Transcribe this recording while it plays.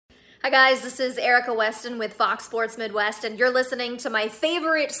Hi guys, this is Erica Weston with Fox Sports Midwest, and you're listening to my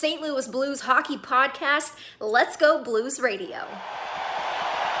favorite St. Louis Blues hockey podcast, Let's Go Blues Radio.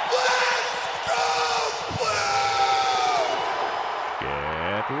 Let's go Blues!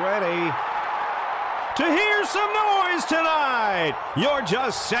 Get ready to hear some noise tonight. You're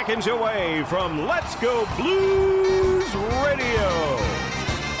just seconds away from Let's Go Blues Radio.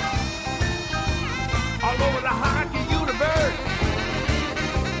 All over the hockey universe.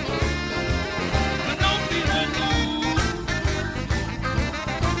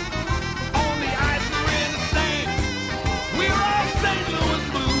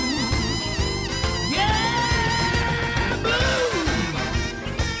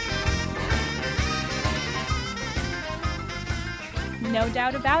 No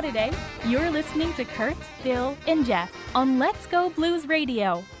doubt about it, eh? You're listening to Kurt, Bill, and Jeff on Let's Go Blues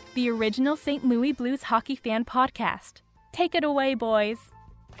Radio, the original St. Louis Blues hockey fan podcast. Take it away, boys.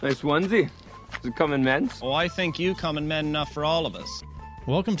 Nice onesie. Does it come in men's? Oh, I think you come in men enough for all of us.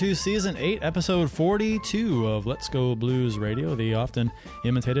 Welcome to Season 8, Episode 42 of Let's Go Blues Radio, the often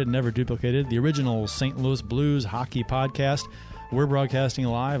imitated, never duplicated, the original St. Louis Blues hockey podcast. We're broadcasting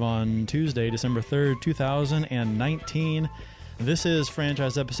live on Tuesday, December 3rd, 2019. This is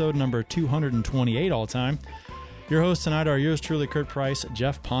franchise episode number 228 all time. Your hosts tonight are yours truly, Kurt Price,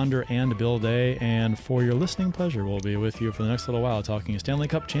 Jeff Ponder, and Bill Day. And for your listening pleasure, we'll be with you for the next little while talking Stanley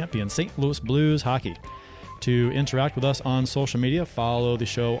Cup champion St. Louis Blues hockey. To interact with us on social media, follow the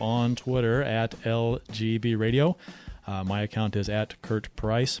show on Twitter at LGB Radio. My account is at Kurt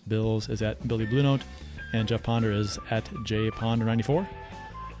Price, Bill's is at Billy Blue Note, and Jeff Ponder is at JPonder94.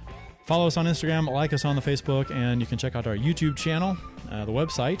 Follow us on Instagram, like us on the Facebook, and you can check out our YouTube channel. The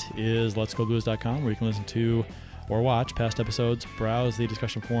website is letsgoblues.com, where you can listen to or watch past episodes, browse the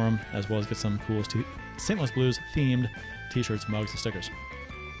discussion forum, as well as get some cool St. Louis Blues themed t-shirts, mugs, and stickers.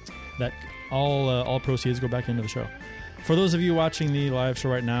 That all proceeds go back into the show. For those of you watching the live show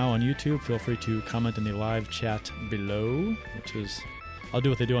right now on YouTube, feel free to comment in the live chat below, which is, I'll do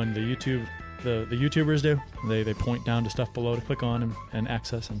what they do on the YouTube, the YouTubers do. They point down to stuff below to click on and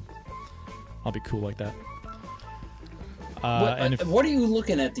access, and I'll be cool like that. What are you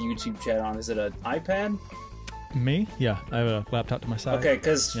looking at the YouTube chat on? Is it an iPad? Me? Yeah, I have a laptop to my side. Okay,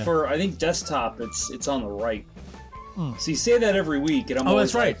 because for, I think, desktop, it's on the right. So you say that every week, and I'm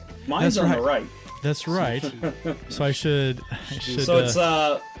always that's right. Like, mine's that's on right. the right. That's right. So I should. So it's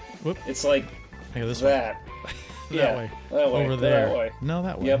like this that. That way. That way. Over there. That way. No,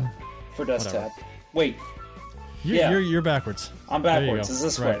 that way. Yep. For desktop. Whatever. Wait. You're backwards. I'm backwards. Is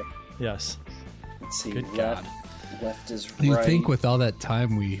this right. way? Yes. Let's see. Good left. God. Left is right. You think with all that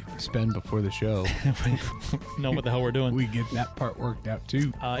time we spend before the show, know what the hell we're doing. We get that part worked out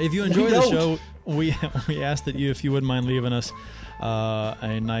too. If you enjoy the show, we ask that if you wouldn't mind leaving us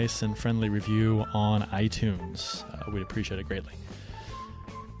a nice and friendly review on iTunes. We'd appreciate it greatly.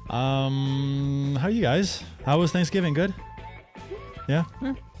 How are you guys? How was Thanksgiving? Good? Yeah?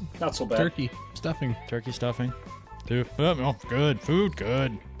 Not so bad. Turkey stuffing. Oh, good. Food,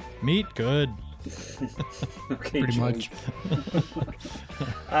 good. Meat, good. Okay, pretty much.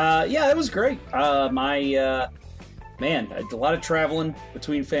 Yeah, it was great. Man, I did a lot of traveling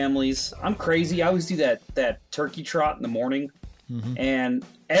between families. I'm crazy. I always do that turkey trot in the morning, and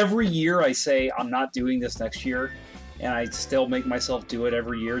every year I say I'm not doing this next year, and I still make myself do it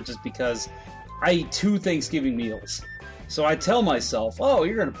every year just because I eat 2 Thanksgiving meals. So I tell myself, oh,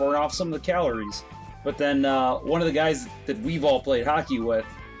 you're going to burn off some of the calories. But then one of the guys that we've all played hockey with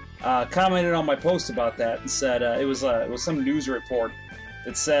commented on my post about that and said it was some news report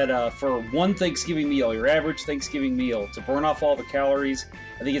that said for one Thanksgiving meal, your average Thanksgiving meal, to burn off all the calories,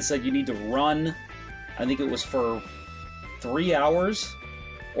 I think it said you need to run, I think it was for 3 hours,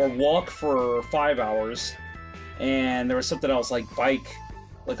 or walk for 5 hours, and there was something else, like bike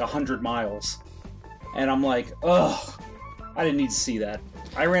like 100 miles. And I'm like, ugh, I didn't need to see that.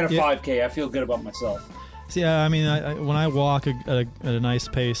 I ran a 5K. I feel good about myself. See, I mean, when I walk at a nice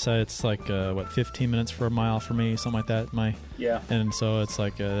pace, it's like 15 minutes for a mile for me, something like that. And so it's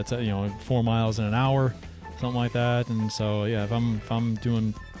like it's 4 miles in an hour, something like that. And so if I'm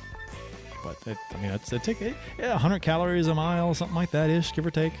doing, it takes 100 calories a mile, something like that ish, give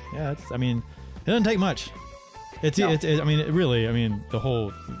or take. Yeah, it doesn't take much. The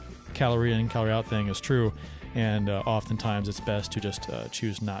whole calorie in, calorie out thing is true, and oftentimes it's best to just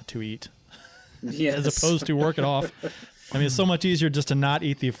choose not to eat. Yes. As opposed to work it off. I mean, it's so much easier just to not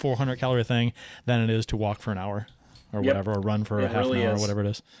eat the 400 calorie thing than it is to walk for an hour or whatever, or run for half an hour or whatever it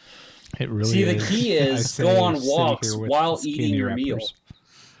is. It really See, is. the key is go on walks while eating your meal.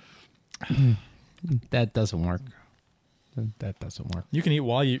 That doesn't work. That doesn't work. You can eat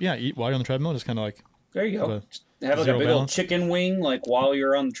while you're on the treadmill, just kind of like There you go. have Have like a big old chicken wing, like while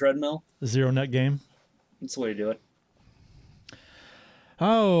you're on the treadmill. zero net game. That's the way to do it.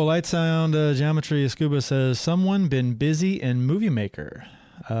 Oh, Light Sound Geometry Scuba says, someone been busy in Movie Maker.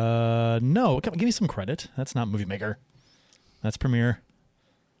 No, give me some credit. That's not Movie Maker. That's Premiere.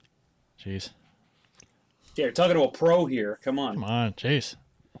 Jeez. Yeah, you're talking to a pro here. Come on. Come on, jeez.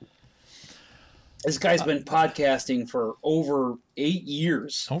 This guy's been podcasting for over 8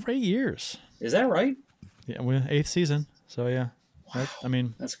 years. Over 8 years. Is that right? Yeah, we're 8th season. So, yeah. Wow.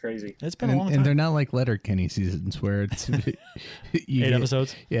 That's crazy. It's been a long time. And they're not like Letterkenny seasons where it's 8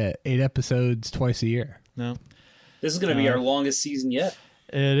 episodes? Yeah, 8 episodes twice a year. No. This is going to be our longest season yet.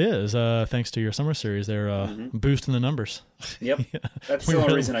 It is, thanks to your summer series. They're boosting the numbers. Yep. That's the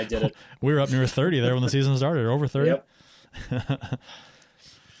only reason I did it. We were up near 30 there when the season started, or over 30. Yep.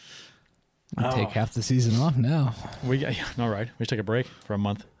 Take half the season off now. All right. We take a break for a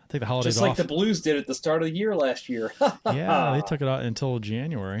month. Take the holidays Just like off. the Blues did at the start of the year last year. Yeah, they took it out until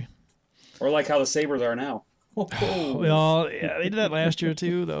January. Or like how the Sabres are now. Well, yeah, they did that last year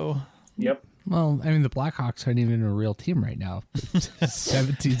too, though. Yep. Well, I mean, the Blackhawks aren't even a real team right now.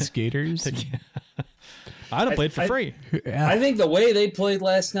 17 skaters. I'd have played for free. Yeah. I think the way they played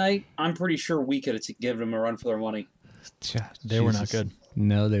last night, I'm pretty sure we could have given them a run for their money. They were not good.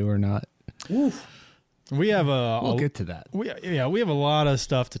 No, they were not. Oof. We have We'll get to that. We have a lot of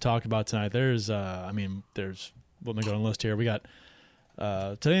stuff to talk about tonight. There's let me go on the list here. We got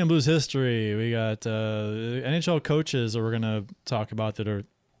Today in Blues history. We got NHL coaches that we're going to talk about that are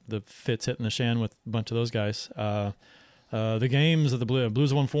the Fitz hitting the shan with a bunch of those guys. The games of the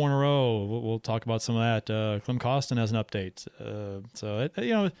Blues won 4 in a row. We'll talk about some of that. Clem Costin has an update.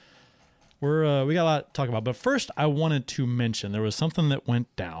 We got a lot to talk about. But first, I wanted to mention there was something that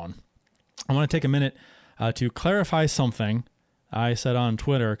went down. I want to take a minute to clarify something I said on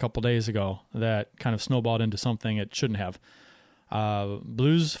Twitter a couple days ago that kind of snowballed into something it shouldn't have.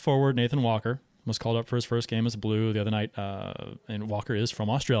 Blues forward Nathan Walker was called up for his first game as a Blue the other night, and Walker is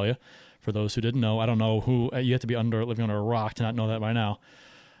from Australia. For those who didn't know, I don't know who you have to be living under a rock to not know that by now,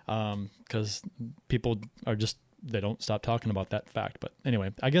 because people are they don't stop talking about that fact. But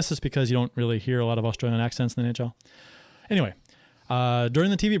anyway, I guess it's because you don't really hear a lot of Australian accents in the NHL. Anyway. During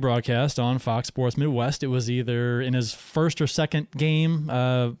the TV broadcast on Fox Sports Midwest, it was either in his first or second game,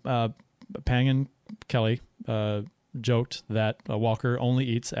 Pang and Kelly joked that Walker only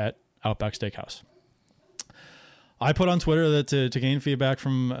eats at Outback Steakhouse. I put on Twitter that to gain feedback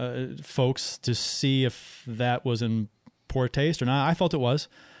from folks to see if that was in poor taste or not. I felt it was.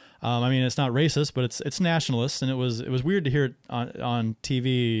 It's not racist, but it's nationalist, and it was weird to hear it on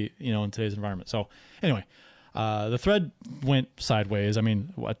TV, in today's environment. So anyway. The thread went sideways. I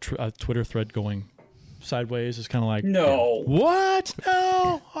mean, a Twitter thread going sideways is kind of like... No. What?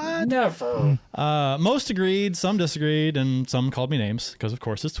 No. What? Never. Most agreed, some disagreed, and some called me names, because of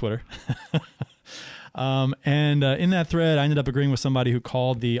course it's Twitter. And in that thread, I ended up agreeing with somebody who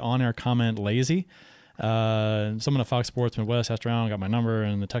called the on-air comment lazy. Someone at Fox Sports Midwest asked around, got my number,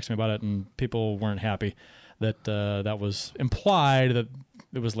 and they texted me about it, and people weren't happy that that was implied that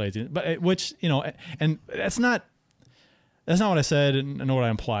it was lazy, but and that's not what I said, and what I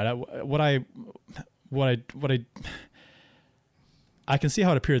implied. I can see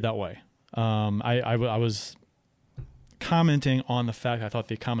how it appeared that way. I was commenting on the fact I thought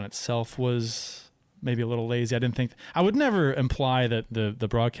the comment itself was maybe a little lazy. I would never imply that the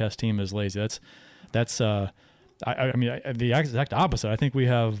broadcast team is lazy. That's the exact opposite. I think we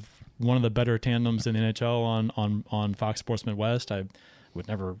have one of the better tandems in the NHL on Fox Sports Midwest. I would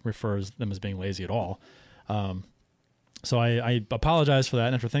never refer to them as being lazy at all. So I apologize for that,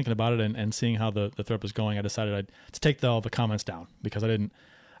 and after thinking about it and seeing how the thread was going, I decided to take all the comments down because I didn't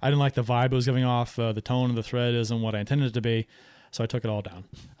like the vibe it was giving off. The tone of the thread isn't what I intended it to be, so I took it all down.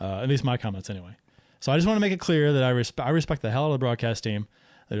 At least my comments anyway. So I just want to make it clear that I respect the hell out of the broadcast team.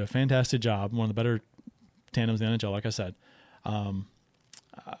 They do a fantastic job, one of the better tandems in the NHL, like I said. And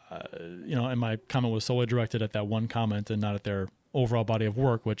my comment was solely directed at that one comment and not at their overall body of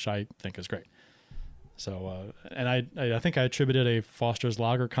work, which I think is great. So, and I think I attributed a Foster's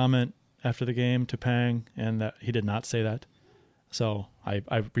Lager comment after the game to Pang, and that he did not say that. So I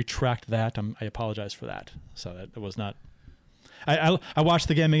retract that. I apologize for that. So that it was not. I watched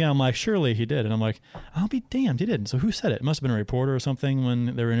the game again. I'm like, surely he did, and I'm like, I'll be damned, he didn't. So who said it? It must have been a reporter or something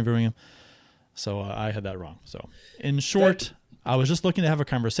when they were interviewing him. So I had that wrong. So in short, I was just looking to have a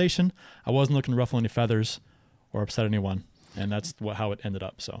conversation. I wasn't looking to ruffle any feathers or upset anyone, and that's how it ended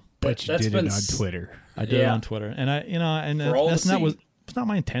up. So, but you did it on Twitter. I did it on Twitter, and it's not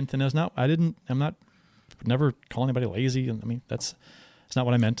my intent, and I'm not never call anybody lazy. And I mean, it's not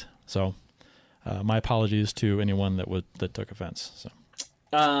what I meant. So my apologies to anyone that took offense. So.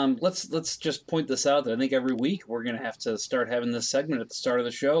 Let's just point this out that I think every week we're going to have to start having this segment at the start of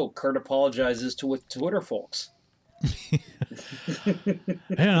the show. Kurt apologizes to Twitter folks.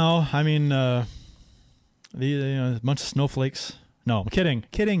 I mean, a bunch of snowflakes. No, I'm kidding,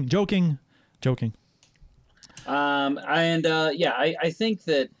 joking. I think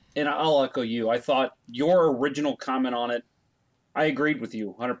that, and I'll echo you. I thought your original comment on it, I agreed with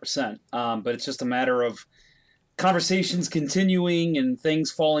you 100%. But it's just a matter of conversations continuing and things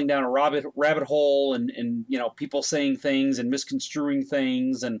falling down a rabbit hole and people saying things and misconstruing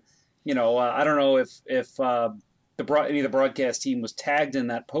things. And, I don't know if any of the broadcast team was tagged in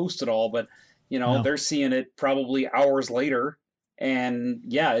that post at all, but, no. They're seeing it probably hours later. And,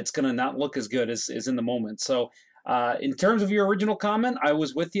 it's going to not look as good as in the moment. So in terms of your original comment, I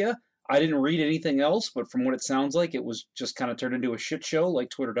was with you. I didn't read anything else, but from what it sounds like, it was just kind of turned into a shit show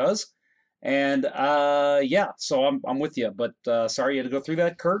like Twitter does. And so I'm with you, but sorry you had to go through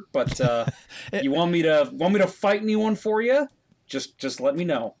that, Kurt. But you want me to fight anyone for you? Just let me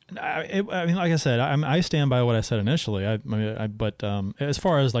know. I mean, like I said, I stand by what I said initially. But as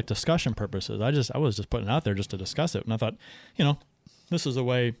far as like discussion purposes, I was just putting it out there just to discuss it, and I thought, this is a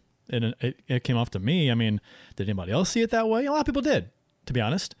way it came off to me. I mean, did anybody else see it that way? A lot of people did, to be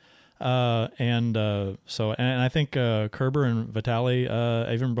honest. And I think Kerber and Vitali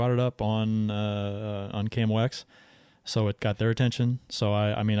even brought it up on KMOX, so it got their attention. So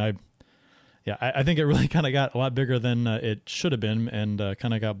I think it really kind of got a lot bigger than it should have been, and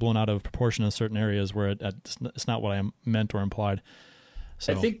kind of got blown out of proportion in certain areas where it's not what I meant or implied.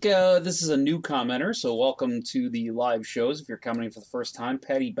 So. I think this is a new commenter, so welcome to the live shows. If you're commenting for the first time,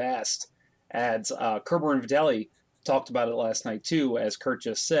 Patty Bast adds, Kerber and Vitali talked about it last night too, as Kurt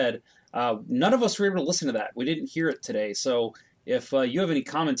just said. None of us were able to listen to that. We didn't hear it today. So if you have any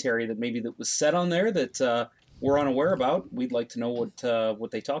commentary that was said on there that we're unaware about, we'd like to know what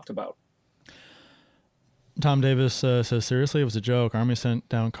they talked about. Tom Davis says, seriously, it was a joke. Army sent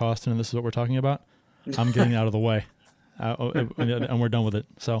down Costin, and this is what we're talking about? I'm getting out of the way. And we're done with it.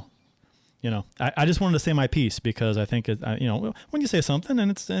 So, I just wanted to say my piece because I think, when you say something and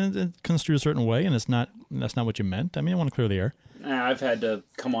it's construed a certain way and that's not what you meant, I mean, I want to clear the air. I've had to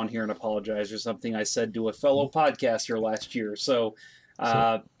come on here and apologize for something I said to a fellow podcaster last year. So,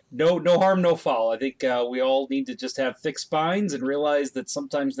 no harm, no foul. I think we all need to just have thick spines and realize that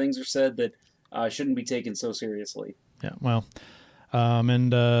sometimes things are said that shouldn't be taken so seriously. Yeah, well,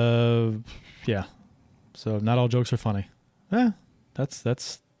 yeah. So not all jokes are funny. That's a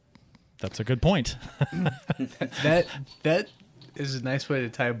good point. that is a nice way to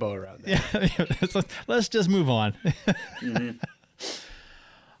tie a bow around that. Yeah, let's just move on. Mm-hmm.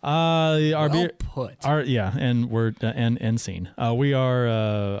 And we're end scene. We are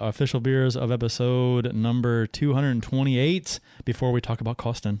official beers of episode number 228. Before we talk about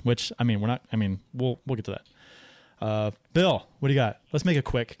Costin, which we'll get to that. Bill, what do you got? Let's make it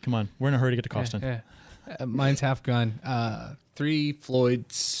quick. Come on, we're in a hurry to get to Costin. Yeah. Mine's half gone. 3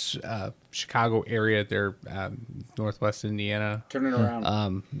 Floyd's, Chicago area. They're Northwest Indiana. Turn it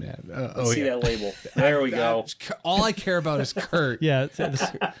around. Let's see that label. There we go. All I care about is Kurt. Yeah, clearly.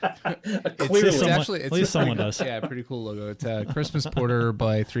 At least someone does. Yeah, pretty cool logo. It's a Christmas Porter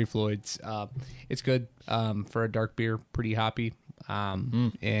by 3 Floyd's. It's good for a dark beer. Pretty hoppy.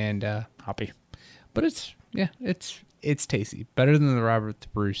 And hoppy, but it's tasty. Better than the Robert the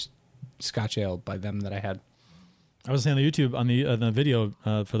Bruce Scotch Ale by them that I had. I was saying on the YouTube on the video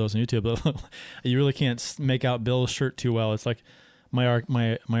for those on YouTube, you really can't make out Bill's shirt too well. It's like my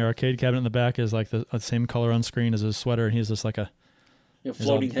arcade cabinet in the back is like the same color on screen as his sweater, and he's just like a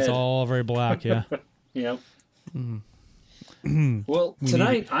floating head. It's all very black. Yeah. Yep. Well,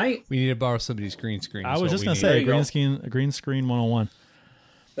 tonight we need to borrow somebody's green screen. I was just gonna say green screen 101.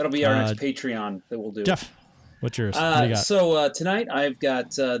 That'll be our next Patreon that we'll do. Jeff, what's yours? What do you got? So tonight I've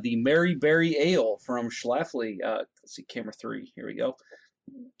got the Mary Berry Ale from Schlafly. Let's see, camera 3. Here we go.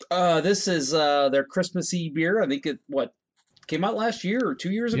 This is their Christmassy beer. I think it came out last year or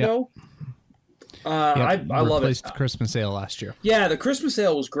 2 years ago. I love it. Replaced the Christmas Ale last year. Yeah, the Christmas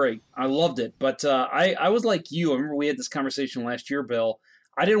Ale was great. I loved it. But I was like you. I remember we had this conversation last year, Bill.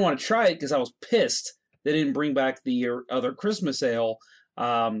 I didn't want to try it because I was pissed they didn't bring back the other Christmas Ale.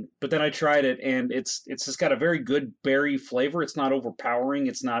 But then I tried it, and it's just got a very good berry flavor. It's not overpowering.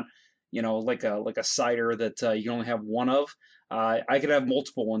 It's not, like a cider that you only have one of. I could have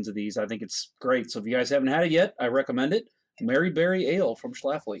multiple ones of these. I think it's great. So if you guys haven't had it yet, I recommend it. Mary Berry Ale from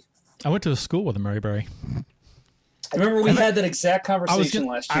Schlafly. I went to a school with a Mary Berry. I remember we had that exact conversation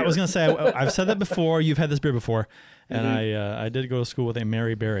last year. I was going to say, I've said that before. You've had this beer before. And I did go to school with a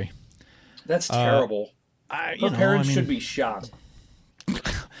Mary Berry. That's terrible. Her parents should be shot.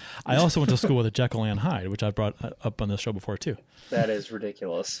 I also went to school with a Jekyll and Hyde, which I brought up on this show before, too. That is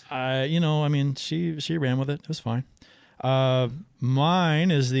ridiculous. She ran with it. It was fine.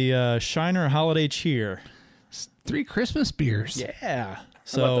 Mine is the Shiner Holiday Cheer. 3 Christmas beers. Yeah.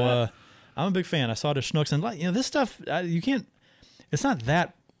 So I'm a big fan. I saw it at Schnucks, and this stuff you can't. It's not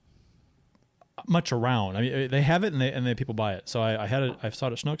that much around. I mean, they have it, and they people buy it. So I had it. I saw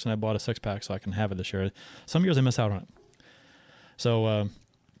it at Schnucks, and I bought a 6-pack so I can have it this year. Some years I miss out on it. So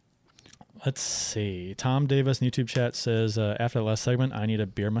let's see. Tom Davis in YouTube chat says after the last segment, I need a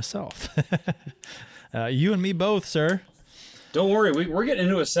beer myself. You and me both, sir. Don't worry, we're getting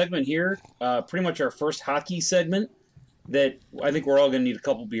into a segment here, pretty much our first hockey segment, that I think we're all going to need a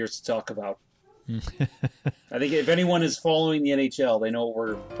couple beers to talk about. I think if anyone is following the NHL, they know what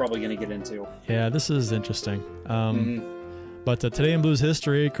we're probably going to get into. Yeah, this is interesting. But today in Blues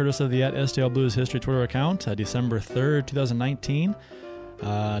history, courtesy of the @STL Blues History Twitter account, December 3rd, 2019,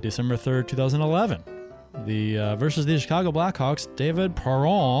 December 3rd, 2011, versus the Chicago Blackhawks, David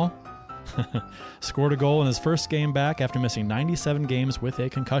Perron scored a goal in his first game back after missing 97 games with a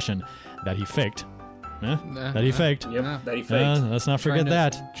concussion that he faked. That he faked. Yep, that he faked. Let's not forget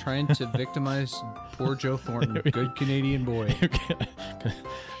that. Trying to victimize poor Joe Thornton. Good Canadian boy.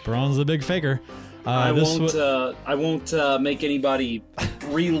 Perron's a big faker. I won't make anybody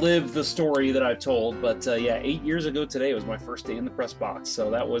relive the story that I've told, but 8 years ago today was my first day in the press box, so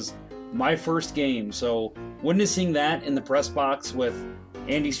that was my first game. So witnessing that in the press box with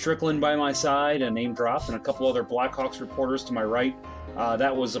Andy Strickland by my side, a name drop, and a couple other Blackhawks reporters to my right,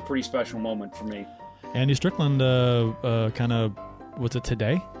 that was a pretty special moment for me. Andy Strickland kind of, was it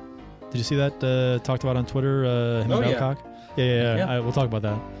today? Did you see that talked about on Twitter, him and Babcock? Yeah. We'll talk about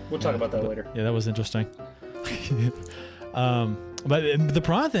that. We'll talk about that later. Yeah, that was interesting. But the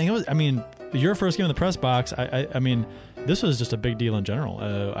Perron thing, it was, I mean, your first game in the press box, I mean, this was just a big deal in general.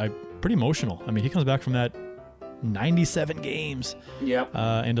 Pretty emotional. I mean, he comes back from that 97 games. Yep.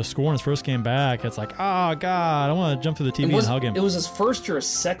 And to score in his first game back, it's like, oh, God, I want to jump through the TV and hug him. It was his first or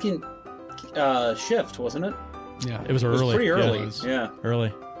second shift, wasn't it? Yeah. It was early. It was pretty early. Yeah.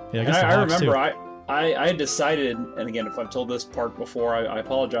 Early. Yeah, I remember I had decided, and again, if I've told this part before, I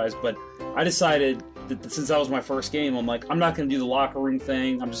apologize, but I decided that since that was my first game, I'm like, I'm not going to do the locker room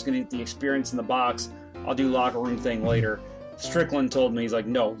thing. I'm just going to get the experience in the box. I'll do locker room thing later. Strickland told me, he's like,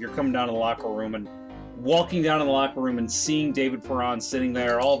 no, you're coming down to the locker room. And walking down to the locker room and seeing David Perron sitting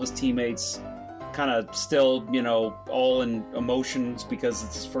there, all of his teammates kind of still, all in emotions because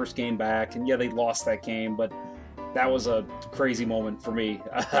it's his first game back. And yeah, they lost that game, but that was a crazy moment for me.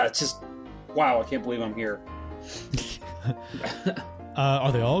 Just, wow, I can't believe I'm here.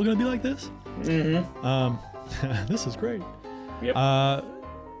 Are they all going to be like this? Mm-hmm. This is great. Yep.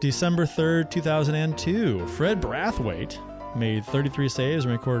 December 3rd, 2002, Fred Brathwaite made 33 saves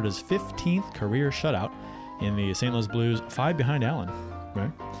and recorded his 15th career shutout in the St. Louis Blues 5 behind Allen.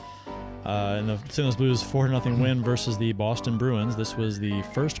 Right? In the St. Louis Blues 4-0 win versus the Boston Bruins. This was the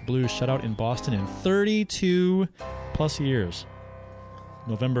first Blues shutout in Boston in 32 plus years.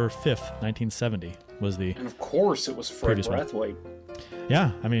 November 5th, 1970 was the... And of course it was Fred Brathwaite.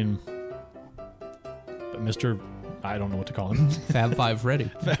 Yeah, I mean, Mr. I don't know what to call him. Fab Five ready.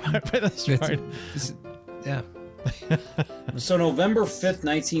 That's right. Yeah. So November 5th,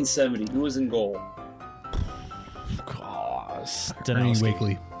 1970, who was in goal? Ernie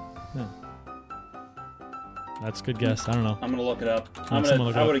Wakely. Yeah. That's a good guess. I don't know. I'm going to look it up.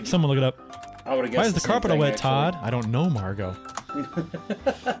 Someone look it up. I would have guessed. Why is the carpet all wet, Todd? I don't know, Margot.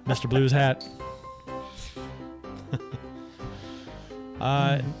 Mr. Blue's hat.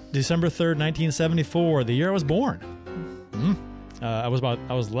 December 3rd, 1974, the year I was born. I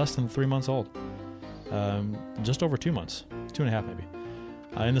was less than 3 months old. Just over 2 months. 2.5 maybe.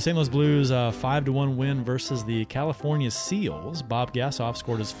 In the St. Louis Blues 5-1 win versus the California Seals, Bob Gassoff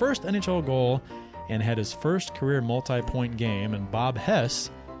scored his first NHL goal and had his first career multi-point game, and Bob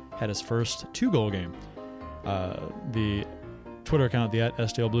Hess had his first 2-goal game. The Twitter account, the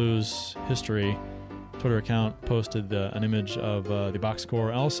 @STL Blues History Twitter account, posted an image of the box score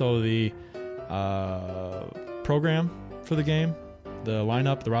and also the program for the game, the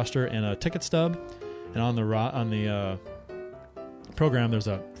lineup, the roster, and a ticket stub. And on the program, there's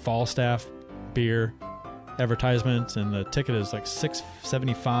a Falstaff beer advertisement, and the ticket is like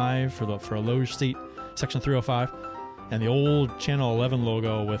 $6.75 for a loge seat, section 305, and the old Channel 11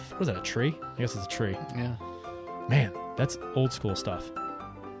 logo with, what is that, a tree? I guess it's a tree. Yeah. Man, that's old school stuff.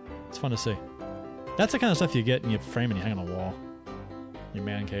 It's fun to see. That's the kind of stuff you get and you frame and you hang on the wall. Your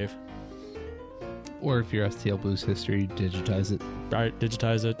man cave. Or if you're STL Blues history, digitize it. Right,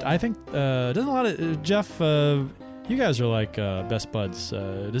 digitize it. I think doesn't a lot of Jeff. You guys are like best buds.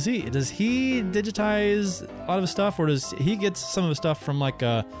 Does he digitize a lot of his stuff, or does he get some of the stuff from like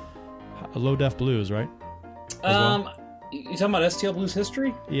a Low Def Blues, right? You talking about STL Blues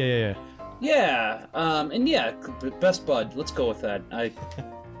history? Yeah. Yeah, and yeah, best bud. Let's go with that.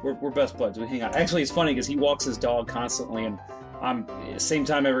 We're best buds. We hang out. Actually, it's funny because he walks his dog constantly, and I'm same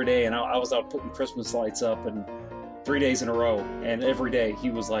time every day. And I was out putting Christmas lights up, and 3 days in a row, and every day he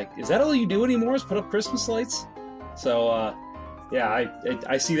was like, "Is that all you do anymore? Is put up Christmas lights?" So yeah,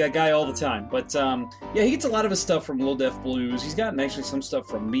 I see that guy all the time. But yeah, he gets a lot of his stuff from Low Def Blues. He's gotten actually some stuff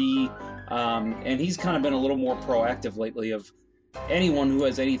from me, and he's kind of been a little more proactive lately of anyone who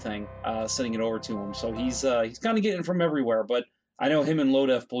has anything, sending it over to him. So he's kind of getting from everywhere. But I know him and Low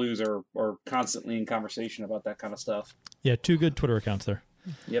Def Blues are constantly in conversation about that kind of stuff. Yeah, 2 good Twitter accounts there.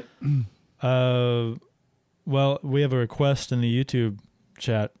 Yep. Well, we have a request in the YouTube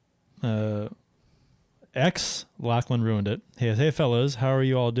chat. Lachlan ruined it. Hey fellas, how are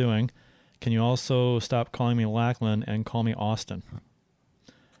you all doing? Can you also stop calling me Lachlan and call me Austin?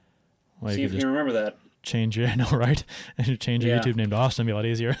 Well, see if you can remember that. Change your, I know, right? And change your YouTube name to Austin, be a lot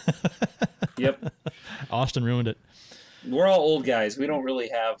easier. Yep. Austin ruined it. We're all old guys. We don't really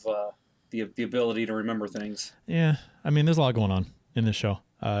have the ability to remember things. Yeah, I mean, there's a lot going on in this show.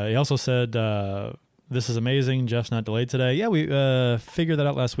 He also said, "This is amazing. Jeff's not delayed today." Yeah, we figured that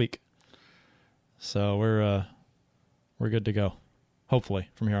out last week, so we're good to go. Hopefully,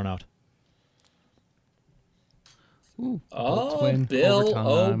 from here on out. Ooh,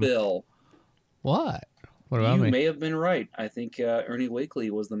 Bill! Bill! What? What about me? You may have been right. I think Ernie Wakely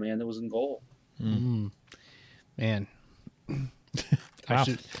was the man that was in goal. Man. Wow.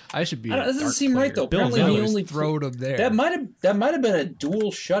 I should be. That doesn't seem right though. Bill Apparently, he only throwed him there. That might have been a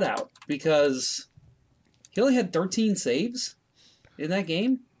dual shutout because he only had 13 saves in that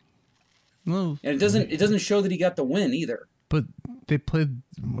game, Well, and it doesn't show that he got the win either. but they played.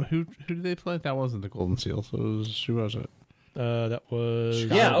 Who did they play? That wasn't the Golden Seal. So who was it? That was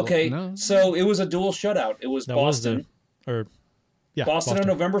Yeah. Okay. No. So it was a dual shutout. It was Boston. Boston On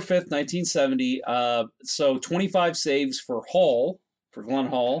November 5th, 1970. So 25 saves for Glenn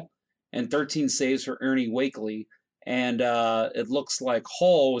Hall, and 13 saves for Ernie Wakely. And it looks like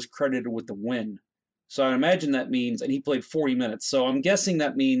Hall was credited with the win. So I imagine that means, and he played 40 minutes. So I'm guessing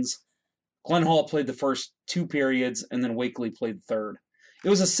that means Glenn Hall played the first 2 periods, and then Wakely played the third. It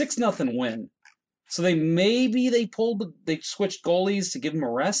was a 6-0 win. So they switched goalies to give him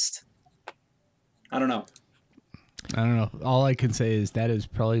a rest. I don't know. All I can say is that is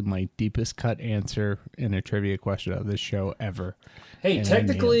probably my deepest cut answer in a trivia question of this show ever. Hey, And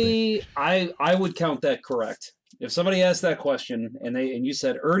technically, I would count that correct. If somebody asked that question and you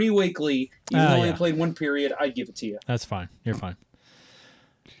said Ernie Wakely, even though he played 1 period, I'd give it to you. That's fine. You're fine.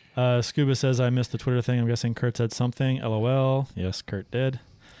 Scuba says, I missed the Twitter thing. I'm guessing Kurt said something. LOL. Yes, Kurt did.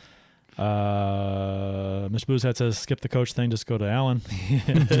 Mr. Blueshead says, skip the coach thing. Just go to Allen.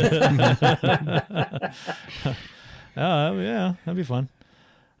 Yeah, that'd be fun.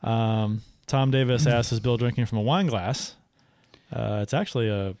 Tom Davis asks, is Bill drinking from a wine glass? It's actually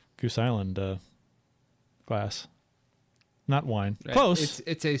a Goose Island glass. Not wine. Right. Close.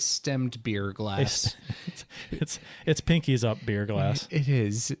 It's a stemmed beer glass. It's Pinky's Up beer glass. It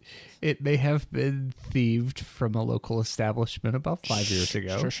is. It may have been thieved from a local establishment about 5 years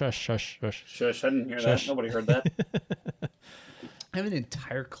ago. Shush. Shush, I didn't hear that. Nobody heard that. I have an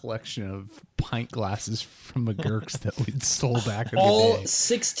entire collection of pint glasses from McGurk's that we'd stole back in All the day.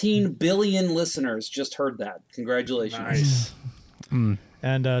 16 billion listeners just heard that. Congratulations. Nice.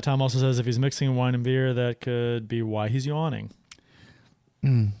 And Tom also says if he's mixing wine and beer, that could be why he's yawning.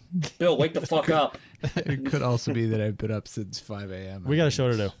 Bill, wake the fuck up. It could also be that I've been up since 5 a.m. We got a show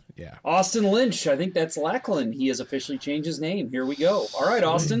to do. Yeah. Austin Lynch, I think that's Lachlan. He has officially changed his name. Here we go. All right,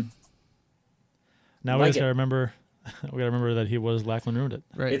 Austin. Now we just got to remember. We got to remember that he was Lachlan ruined it.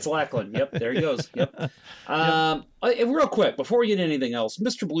 Right. It's Lachlan. Yep, there he goes. Yep. Real quick, before we get into anything else,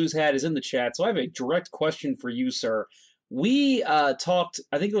 Mr. Blues Hat is in the chat, so I have a direct question for you, sir. We talked,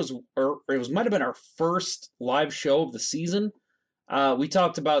 I think might have been our first live show of the season. We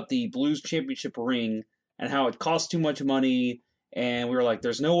talked about the Blues Championship ring and how it cost too much money, and we were like,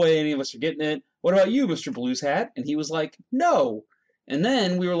 there's no way any of us are getting it. What about you, Mr. Blues Hat? And he was like, no. And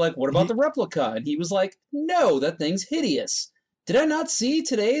then we were like, what about the replica? And he was like, no, that thing's hideous. Did I not see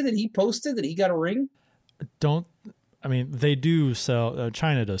today that he posted that he got a ring? They do sell,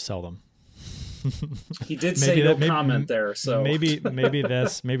 China does sell them. He did say no comment there, so maybe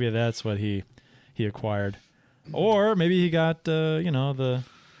that's what he he acquired, or maybe he got the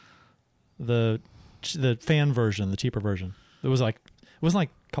fan version, the cheaper version. It wasn't like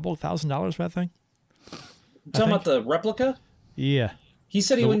a couple $1,000s for that thing. Talking about the replica? Yeah. He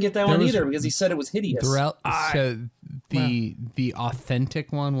said he wouldn't get that one either because he said it was hideous. The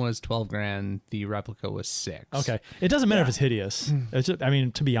authentic one was $12,000. The replica was $6,000. Okay, it doesn't matter if it's hideous. It's just, I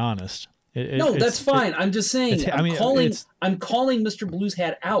mean, to be honest, that's fine. I'm just saying. I'm calling Mr. Blues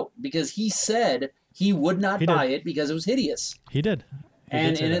Hat out because he said he would not buy it because it was hideous. He did.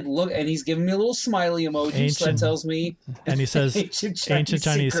 And he's giving me a little smiley emoji, so that tells me. And he says ancient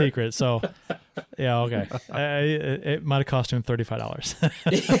Chinese secret. So, yeah, okay. It might have cost him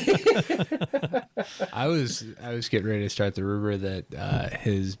 $35. I was getting ready to start the rumor that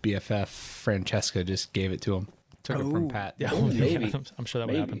his BFF Francesca just gave it to him, took it from Pat. Yeah, maybe. I'm sure that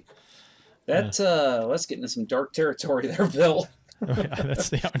would happen. Let's get into some dark territory there, Bill.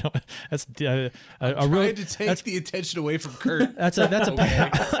 That's a trying to take the attention away from Kurt. That's a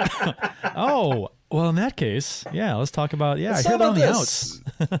Oh, well, in that case, yeah, let's talk about I hear about the outs.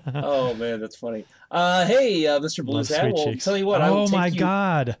 Oh man, that's funny. Hey, Mr. Blues Hat, well, tell you what. Oh my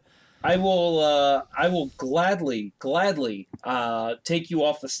God. I will gladly take you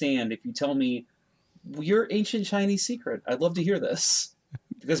off the stand if you tell me your ancient Chinese secret. I'd love to hear this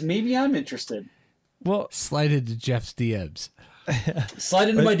because maybe I'm interested. Well, slide into Jeff's DMs. Slide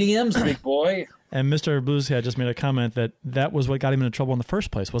into my DMs, big boy. And Mr. Blues had just made a comment that was what got him into trouble in the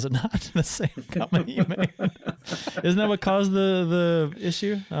first place, was it not? The same comment he made. Isn't that what caused the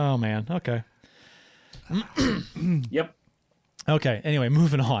issue? Oh, man. Okay. Yep. Okay. Anyway,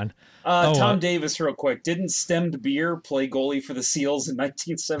 moving on. Tom Davis, real quick. Didn't Stemmed Beer play goalie for the Seals in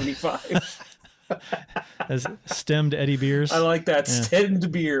 1975? As Stemmed Eddie Beers. I like that. Yeah. Stemmed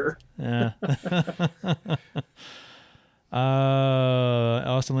Beer. Yeah.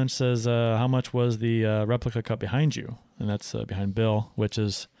 Austin Lynch says, how much was the replica cup behind you? And that's behind Bill, which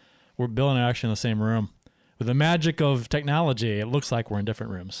is we're Bill and I are actually in the same room. With the magic of technology, it looks like we're in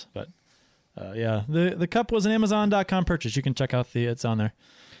different rooms. But yeah, the cup was an Amazon.com purchase. You can check out it's on there.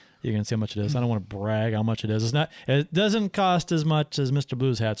 You can see how much it is. I don't want to brag how much it is. It doesn't cost as much as Mr.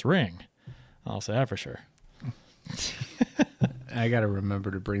 Blues Hat's ring. I'll say that for sure. I got to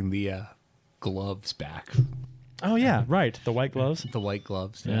remember to bring the gloves back. Oh, yeah, right. The white gloves. The white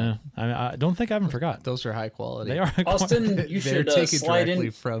gloves. Yeah. I don't think I haven't forgot. Those are high quality. They are high quality. Austin, you should slide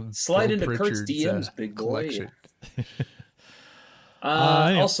into Kurt's DMs, big boy.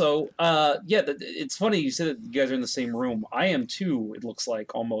 Anyway. Also, it's funny you said that you guys are in the same room. I am too, it looks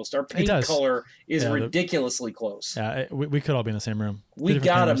like, almost. Our paint color is ridiculously close. Yeah, we could all be in the same room. We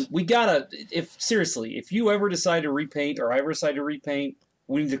gotta, if you ever decide to repaint or I ever decide to repaint,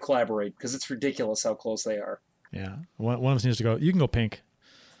 we need to collaborate because it's ridiculous how close they are. Yeah. One of us needs to go. You can go pink.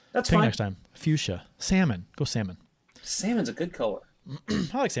 That's pink fine. Next time. Fuchsia. Salmon. Go salmon. Salmon's a good color.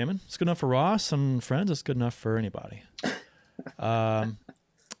 I like salmon. It's good enough for Ross and friends. It's good enough for anybody. The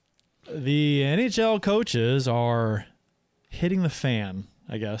NHL coaches are hitting the fan,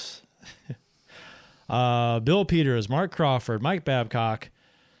 I guess. Bill Peters, Mark Crawford, Mike Babcock,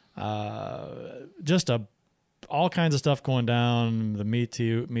 just all kinds of stuff going down. The Me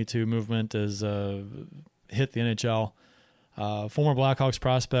Too movement has hit the NHL. Former Blackhawks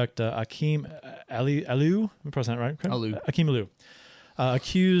prospect Akeem Aliu, I'm pronouncing that right? Akeem Aliu.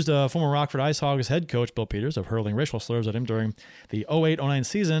 Accused former Rockford Ice Hogs head coach Bill Peters of hurling racial slurs at him during the 08-09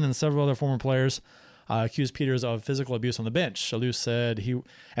 season, and several other former players accused Peters of physical abuse on the bench. Aliu said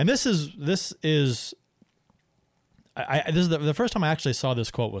this is the first time I actually saw this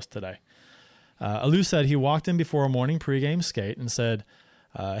quote was today. Aliu said he walked in before a morning pregame skate and said,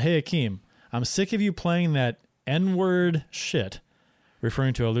 "Hey Akeem, I'm sick of you playing that N-word shit,"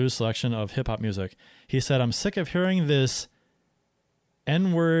 referring to Aliu's selection of hip hop music. He said, "I'm sick of hearing this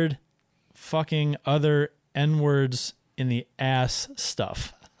N-word fucking other N-words in the ass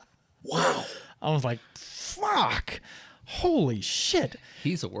stuff." Wow. I was like, fuck. Holy shit.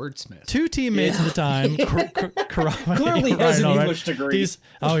 He's a wordsmith. Two teammates at the time. Clearly has an English degree. He's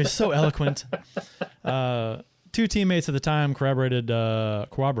so eloquent. Two teammates at the time corroborated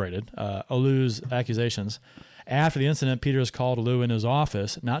Aliu's accusations. After the incident, Peters called Aliu in his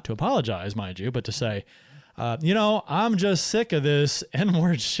office, not to apologize, mind you, but to say, I'm just sick of this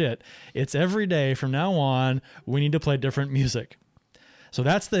N-word shit. It's every day from now on. We need to play different music. So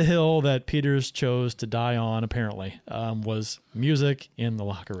that's the hill that Peters chose to die on, apparently, was music in the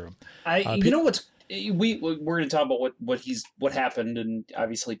locker room. We're going to talk about what happened, and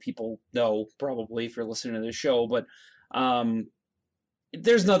obviously people know probably if you're listening to this show, but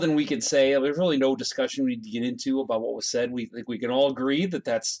there's nothing we can say. There's really no discussion we need to get into about what was said. We think we can all agree that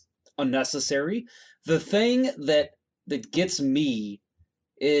that's unnecessary. The thing that gets me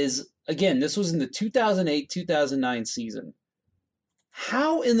is, again, this was in the 2008-2009 season.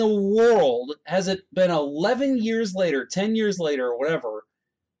 How in the world has it been 11 years later, 10 years later, or whatever,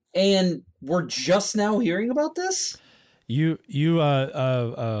 and we're just now hearing about this? It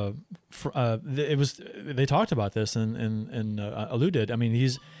was, they talked about this and Alou did. I mean,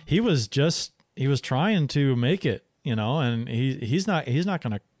 he was trying to make it, and he's not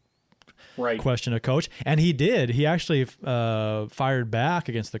going to question a coach. And he did. He actually fired back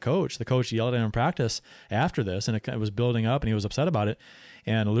against the coach. The coach yelled at him in practice after this, and it was building up, and he was upset about it.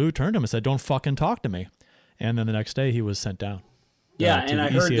 And Lou turned to him and said, "Don't fucking talk to me." And then the next day he was sent down. Yeah, and I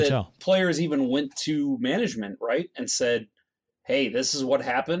heard that players even went to management, right, and said, "Hey, this is what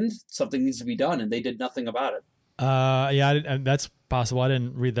happened. Something needs to be done," and they did nothing about it. That's possible. I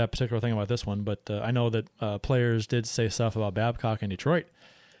didn't read that particular thing about this one, but I know that players did say stuff about Babcock in Detroit.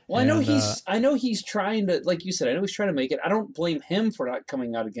 Well, I know he's trying to, like you said, I know he's trying to make it. I don't blame him for not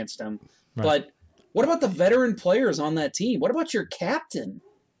coming out against him. Right. But what about the veteran players on that team? What about your captain?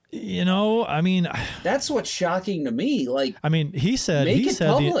 I mean, that's what's shocking to me. Like, I mean, he said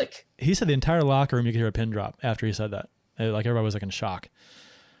public. He said the entire locker room, you could hear a pin drop after he said that. Like, everybody was like in shock.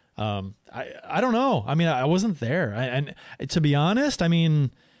 I don't know. I mean, I wasn't there. And to be honest, I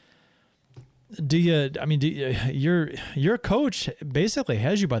mean, your coach basically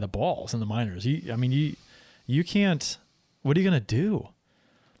has you by the balls in the minors. You can't, what are you going to do?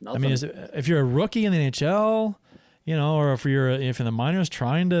 Nothing. I mean, if you're a rookie in the NHL, or if you're in the minors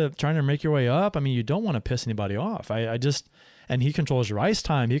trying to make your way up, I mean, you don't want to piss anybody off. And he controls your ice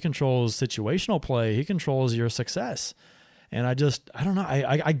time. He controls situational play. He controls your success. And I don't know.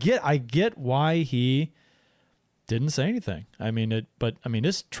 I get why he didn't say anything. I mean,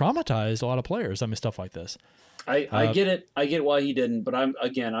 it's traumatized a lot of players. I mean, stuff like this. I get it. I get why he didn't, but I'm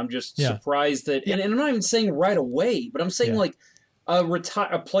just surprised that, and I'm not even saying right away, but I'm saying like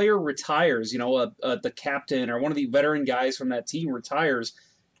a player retires, the captain or one of the veteran guys from that team retires,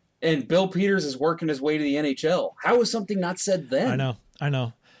 and Bill Peters is working his way to the NHL. How is something not said then? I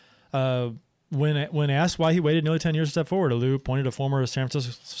know. When asked why he waited nearly 10 years to step forward, Lou pointed to former San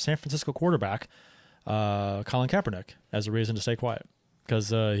Francisco quarterback Colin Kaepernick as a reason to stay quiet, because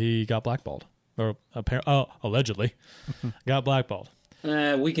he got blackballed, or allegedly got blackballed.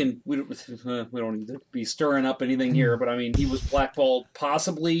 We don't need to be stirring up anything here, but I mean, he was blackballed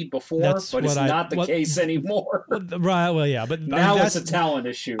possibly before, but it's not the case anymore. Right. Well, yeah, but now it's a talent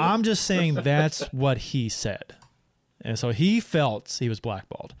issue. I'm just saying that's what he said, and so he felt he was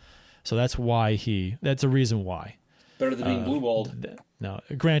blackballed. So that's a reason why. Better than being blue-balled. No,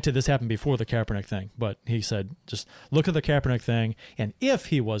 granted, this happened before the Kaepernick thing, but he said, just look at the Kaepernick thing, and if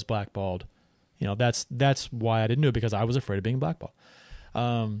he was blackballed, that's why I didn't do it, because I was afraid of being blackballed.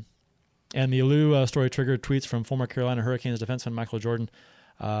 And the Alou story triggered tweets from former Carolina Hurricanes defenseman Michael Jordan,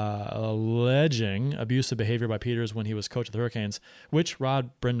 alleging abusive behavior by Peters when he was coach of the Hurricanes, which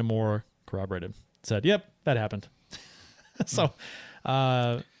Rod Brindamore corroborated. Said, yep, that happened. So,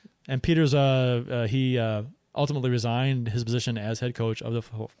 and Peters, he ultimately resigned his position as head coach of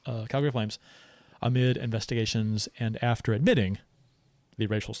the Calgary Flames amid investigations and after admitting the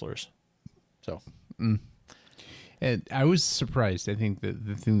racial slurs. So, and I was surprised. I think that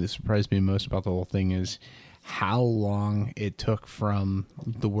the thing that surprised me most about the whole thing is how long it took from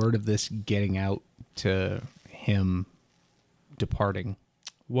the word of this getting out to him departing.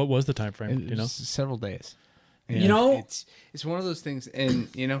 What was the time frame? Do you know? Several days. It's one of those things, and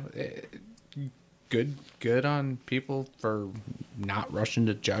good on people for not rushing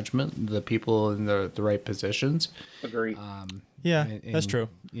to judgment. The people in the right positions. Agree. That's true.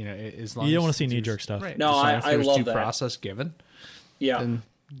 As long you don't as want to see knee-jerk stuff. Right. No, I love due that process given. Yeah, then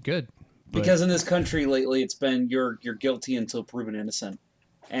good. Because in this country lately, it's been you're guilty until proven innocent,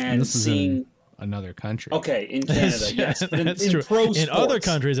 and seeing another country. Okay, in Canada, yes, but in true. Pro sports, in other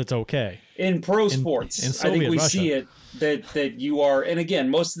countries, it's okay. In pro sports, in I think we Russia. see it that you are. And again,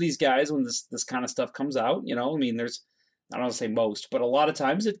 most of these guys, when this kind of stuff comes out, I mean, there's, I don't want to say most, but a lot of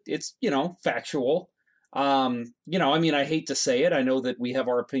times it's factual. I mean, I hate to say it. I know that we have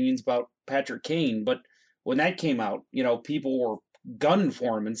our opinions about Patrick Kane, but when that came out, people were gunning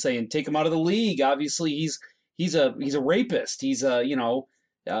for him and saying, take him out of the league. Obviously, he's a rapist. He's a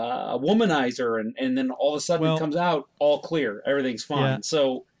a womanizer, and then all of a sudden it comes out all clear, everything's fine. Yeah,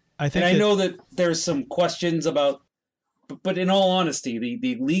 so I know that there's some questions about, but in all honesty,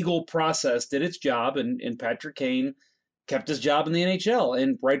 the legal process did its job, and Patrick Kane kept his job in the NHL,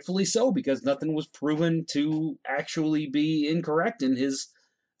 and rightfully so, because nothing was proven to actually be incorrect in his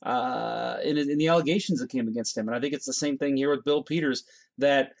in the allegations that came against him. And I think it's the same thing here with Bill Peters,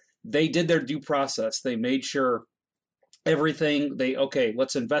 that they did their due process. They made sure everything,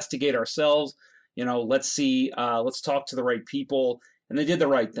 let's investigate ourselves. Let's see, let's talk to the right people. And they did the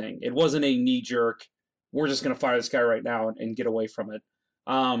right thing. It wasn't a knee jerk, we're just going to fire this guy right now and get away from it.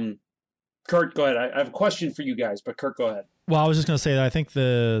 Kurt, go ahead. I have a question for you guys, but Kurt, go ahead. Well, I was just going to say that I think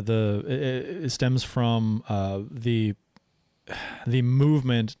it stems from the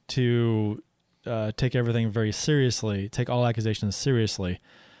movement to take everything very seriously, take all accusations seriously,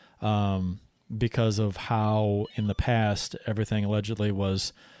 because of how in the past everything allegedly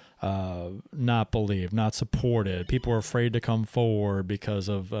was not believed, not supported. People were afraid to come forward because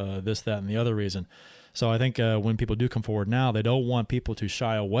of this, that, and the other reason. So I think when people do come forward now, they don't want people to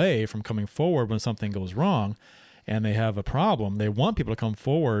shy away from coming forward when something goes wrong and they have a problem. They want people to come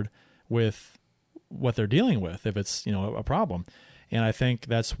forward with what they're dealing with if it's a problem. And I think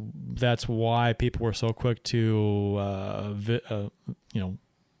that's why people were so quick to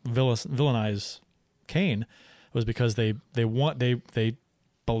villainize Kane, was because they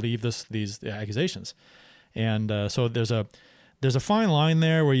believe these accusations. And so there's a fine line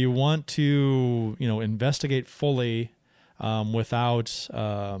there where you want to, investigate fully, without,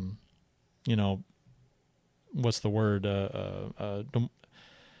 what's the word?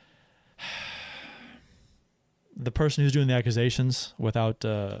 The person who's doing the accusations without,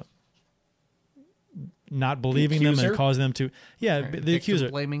 not believing them and causing them to, the accuser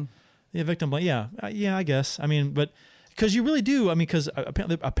blaming. Yeah, victim blame. Yeah, I guess. I mean, but because you really do. I mean, because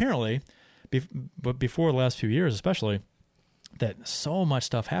apparently, but before the last few years, especially, that so much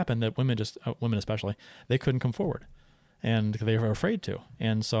stuff happened that women especially, they couldn't come forward, and they were afraid to.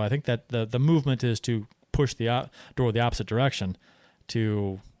 And so I think that the movement is to push the door the opposite direction,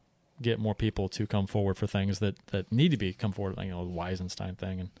 to get more people to come forward for things that need to come forward, like the Weisenstein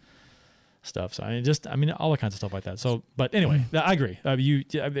thing and stuff. So I mean, all the kinds of stuff like that. So, but anyway, I agree.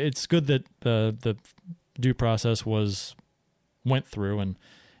 It's good that the due process went through,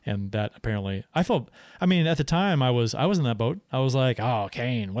 and that apparently at the time I was in that boat. I was like, oh,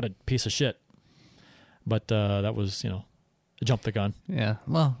 Kane, what a piece of shit. But that was, jump the gun. Yeah.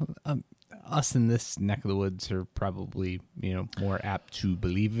 Well, us in this neck of the woods are probably, more apt to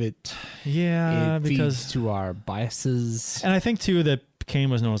believe it. Yeah, it because feeds to our biases. And I think too that Kane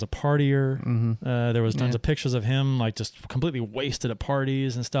was known as a partier. Mm-hmm. There was tons of pictures of him like just completely wasted at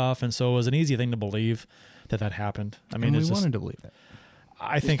parties and stuff, and so it was an easy thing to believe that happened. I mean, and we wanted to believe it.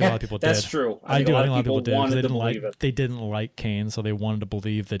 I think a lot of people did. That's true. I think a lot of people did. Wanted to believe it. They didn't like Kane, so they wanted to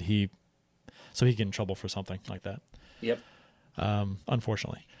believe that so he get in trouble for something like that. Yep.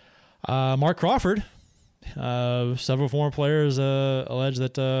 Unfortunately, Mark Crawford. Several former players allege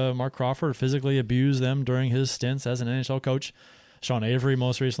that Mark Crawford physically abused them during his stints as an NHL coach. Sean Avery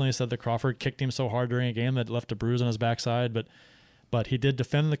most recently said that Crawford kicked him so hard during a game that left a bruise on his backside, but he did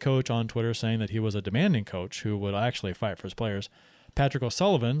defend the coach on Twitter, saying that he was a demanding coach who would actually fight for his players. Patrick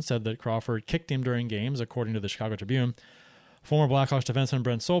O'Sullivan said that Crawford kicked him during games, according to the Chicago Tribune. Former Blackhawks defenseman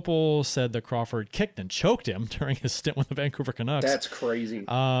Brent Sopel said that Crawford kicked and choked him during his stint with the Vancouver Canucks. That's crazy.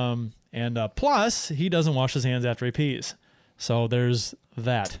 And plus, he doesn't wash his hands after he pees. So there's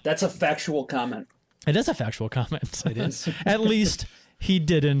that. That's a factual comment. It is a factual comment. It is. At least he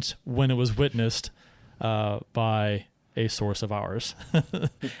didn't when it was witnessed by a source of ours,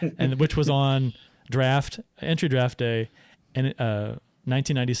 and which was on entry draft day in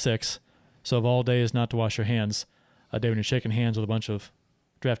 1996. So of all days not to wash your hands, a day when you're shaking hands with a bunch of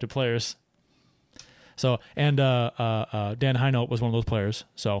drafted players. So, and Dan Heinold was one of those players.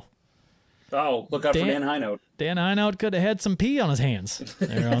 So, look out for Dan Heinold. Dan Heinold could have had some pee on his hands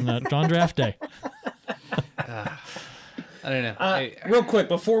there on draft day. I don't know. Real quick,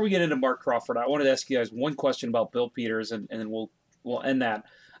 before we get into Mark Crawford, I wanted to ask you guys one question about Bill Peters, and then we'll end that.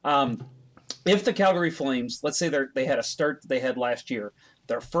 If the Calgary Flames, let's say they had a start that they had last year,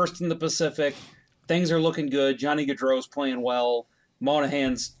 they're first in the Pacific, things are looking good, Johnny Gaudreau's playing well,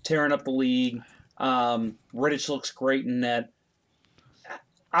 Monahan's tearing up the league, Rittich looks great in net.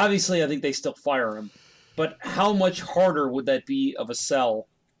 Obviously, I think they still fire him, but how much harder would that be of a sell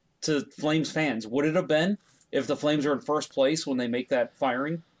to Flames fans? Would it have been if the Flames are in first place when they make that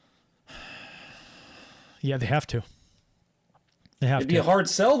firing? Yeah, they have to. It'd be a hard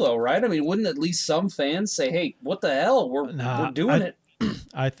sell, though, right? I mean, wouldn't at least some fans say, "Hey, what the hell? We're doing it."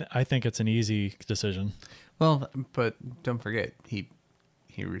 I think it's an easy decision. Well, but don't forget he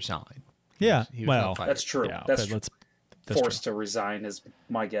resigned. Yeah, he was that's true. Yeah, that's forced true. to resign, is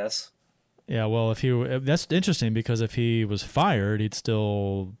my guess. Yeah, well, that's interesting because if he was fired, he'd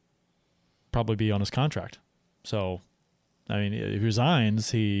still probably be on his contract. So, I mean, if he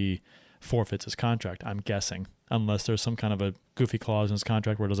resigns, he forfeits his contract, I'm guessing, unless there's some kind of a goofy clause in his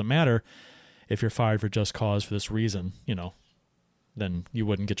contract where it doesn't matter if you're fired for just cause for this reason, then you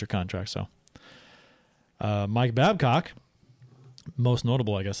wouldn't get your contract. So Mike Babcock, most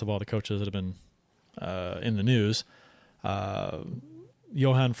notable, I guess, of all the coaches that have been in the news,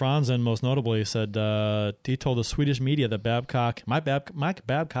 Johan Franzen, most notably, said he told the Swedish media that Mike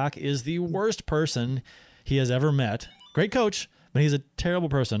Babcock is the worst person he has ever met. Great coach, but he's a terrible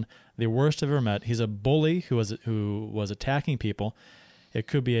person. The worst I've ever met. He's a bully who was attacking people. It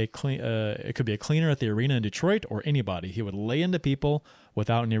could be a cleaner at the arena in Detroit or anybody. He would lay into people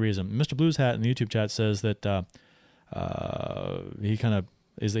without any reason. Mr. Blues Hat in the YouTube chat says that he kind of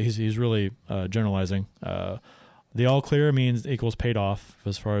he's really generalizing. The all clear means equals paid off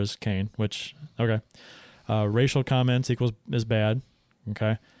as far as Kane, which, okay. Racial comments is bad,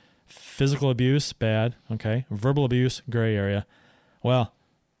 okay. Physical abuse, bad, okay. Verbal abuse, gray area. Well,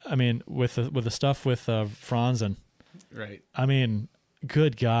 I mean, with the stuff with Franzen, right. I mean,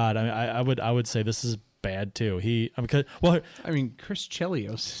 good God, I would say this is bad too. Chris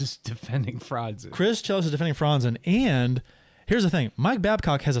Chelios is defending Franzen. Chris Chelios is defending Franzen, and here's the thing: Mike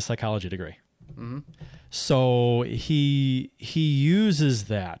Babcock has a psychology degree. Mm-hmm. So he uses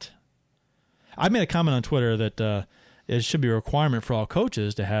that. I made a comment on Twitter that it should be a requirement for all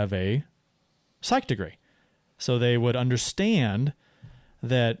coaches to have a psych degree, so they would understand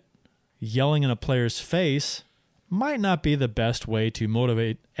that yelling in a player's face might not be the best way to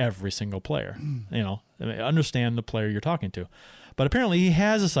motivate every single player. Understand the player you're talking to. But apparently he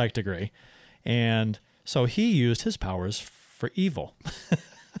has a psych degree, and so he used his powers for evil.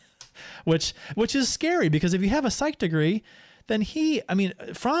 Which is scary, because if you have a psych degree, then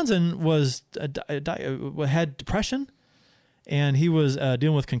Franzen had depression, and he was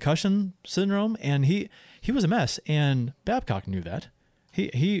dealing with concussion syndrome, and he was a mess, and Babcock knew that.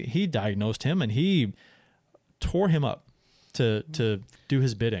 He diagnosed him, and he tore him up to do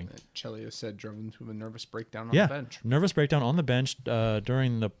his bidding. Chelios said drove him to a nervous breakdown on the bench. Nervous breakdown on the bench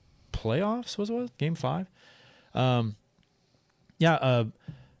during the playoffs, was it? Game 5?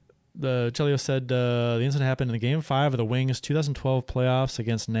 The Chelios said the incident happened in the Game 5 of the Wings 2012 playoffs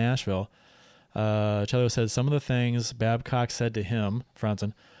against Nashville. Chelios said some of the things Babcock said to him,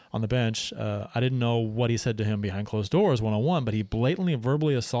 Franzen, on the bench, I didn't know what he said to him behind closed doors one-on-one, but he blatantly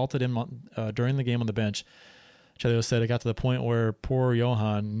verbally assaulted him during the game on the bench. Chelios said it got to the point where poor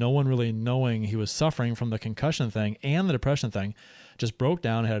Johan, no one really knowing he was suffering from the concussion thing and the depression thing, just broke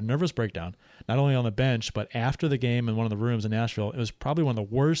down, had a nervous breakdown, not only on the bench, but after the game in one of the rooms in Nashville. It was probably one of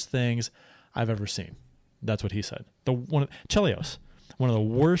the worst things I've ever seen. That's what he said. Chelios, one of the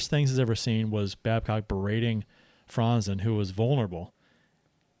worst things he's ever seen was Babcock berating Franzen, who was vulnerable.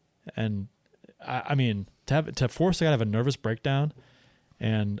 And to force a guy to have a nervous breakdown,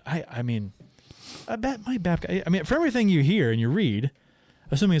 and I bet my Babcock. For everything you hear and you read,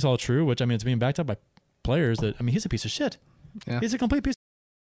 assuming it's all true, which it's being backed up by players, that he's a piece of shit. Yeah. He's a complete piece.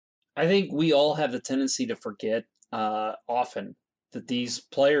 I think we all have the tendency to forget often that these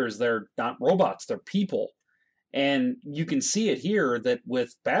players, they're not robots, they're people. And you can see it here that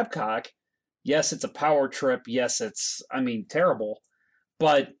with Babcock, yes, it's a power trip. Yes, it's, terrible.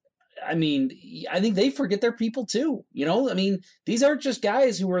 But, I think they forget they're people too. These aren't just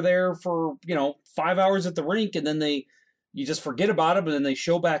guys who are there for, 5 hours at the rink and then you just forget about them and then they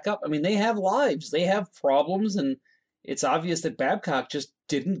show back up. They have lives, they have problems, and it's obvious that Babcock just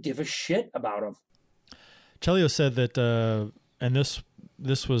didn't give a shit about them. Chelios said that, and this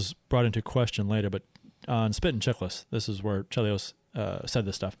was brought into question later, but on Spit and Chickless, this is where Chelios said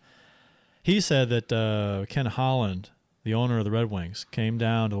this stuff. He said that Ken Holland, the owner of the Red Wings, came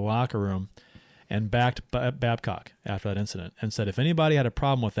down to the locker room and backed Babcock after that incident and said if anybody had a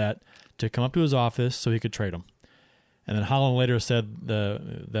problem with that, to come up to his office so he could trade him. And then Holland later said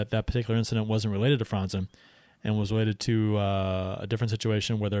that particular incident wasn't related to Franzen and was related to a different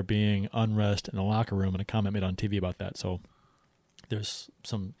situation where there being unrest in the locker room, and a comment made on TV about that. So there's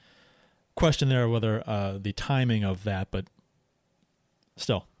some question there whether the timing of that, but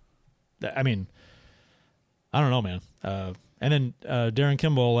still, I don't know, man. And then Darren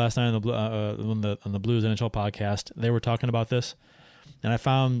Kimball last night on the Blues NHL podcast, they were talking about this, and I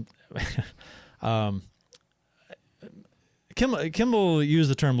found Kimball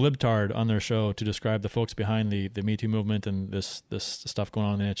used the term libtard on their show to describe the folks behind the Me Too movement and this stuff going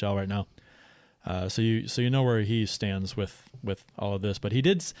on in the NHL right now. So you know where he stands with all of this, but he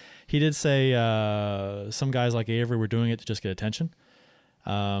did say some guys like Avery were doing it to just get attention,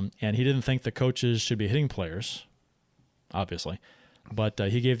 and he didn't think the coaches should be hitting players, obviously, but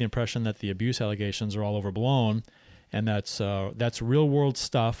he gave the impression that the abuse allegations are all overblown, and that's real world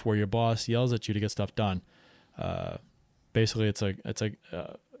stuff where your boss yells at you to get stuff done. Basically,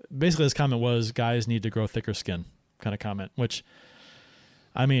 basically his comment was guys need to grow thicker skin kind of comment, which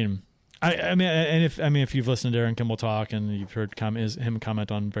I mean, if you've listened to Darren Kimball talk and you've heard him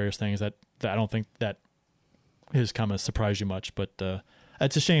comment on various things, that I don't think that his comments surprised you much, but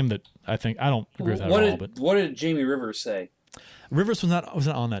it's a shame that I don't agree with that at all. But what did Jamie Rivers say? Rivers was not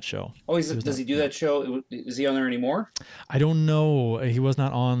on that show. Oh, does he do that show? Is he on there anymore? I don't know. He was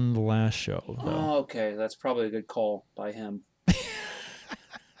not on the last show, though. Oh, okay. That's probably a good call by him.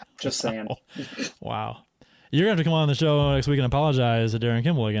 Just saying. Wow. You're going to have to come on the show next week and apologize to Darren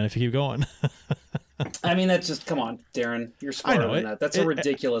Kimball again if you keep going. I mean, that's just, come on, Darren. You're smarter than that. That's a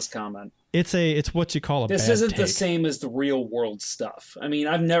ridiculous comment. It's what you call a This bad isn't take. the same as the real world stuff. I mean,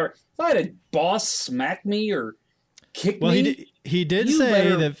 if I had a boss smack me or kick me. He did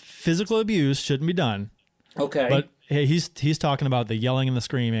say that physical abuse shouldn't be done. Okay. But hey, he's talking about the yelling and the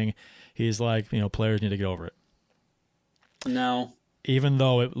screaming. He's like, players need to get over it. No. Even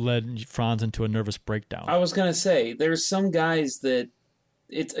though it led Franz into a nervous breakdown. I was going to say, there's some guys that,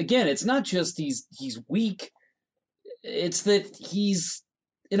 it's not just he's weak, it's that he's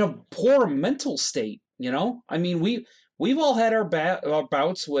in a poor mental state, I mean, we've all had our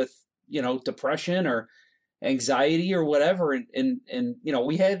bouts with, depression or anxiety or whatever, and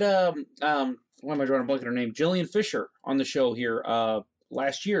we had, why am I drawing a blank on her name? Jillian Fisher on the show here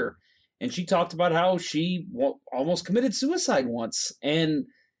last year. And she talked about how she almost committed suicide once. And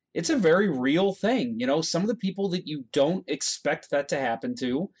it's a very real thing. Some of the people that you don't expect that to happen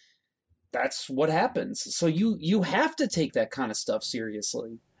to, that's what happens. So you have to take that kind of stuff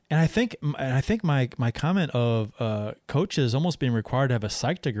seriously. And I think my comment of coaches almost being required to have a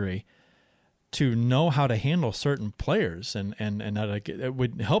psych degree to know how to handle certain players and it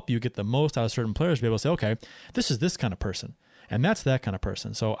would help you get the most out of certain players to be able to say, okay, this is this kind of person. And that's that kind of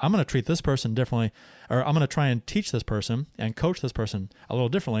person. So I'm going to treat this person differently, or I'm going to try and teach this person and coach this person a little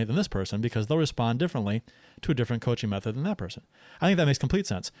differently than this person because they'll respond differently to a different coaching method than that person. I think that makes complete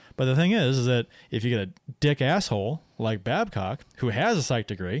sense. But the thing is that if you get a dick asshole like Babcock, who has a psych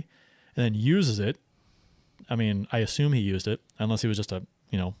degree and then uses it, I mean, I assume he used it, unless he was just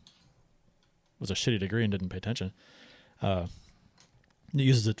was a shitty degree and didn't pay attention. He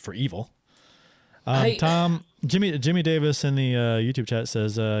uses it for evil. Tom, Jimmy Davis in the YouTube chat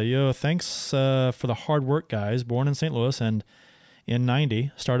says, yo, thanks for the hard work, guys. Born in St. Louis and in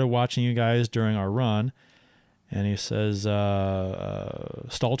 90, started watching you guys during our run. And he says,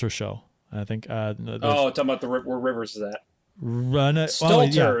 Stalter show. I think. Talking about where Rivers is at.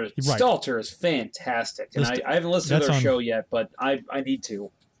 Stalter, right. Stalter is fantastic. And I haven't listened to their show yet, but I need to.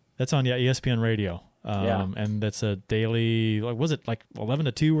 That's on ESPN Radio. And that's a daily, was it like 11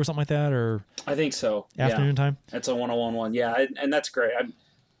 to 2 or something like that? Or I think so. Afternoon time? That's a 101. Yeah, and that's great.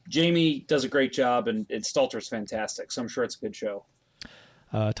 Jamie does a great job, and Stalter's fantastic, so I'm sure it's a good show.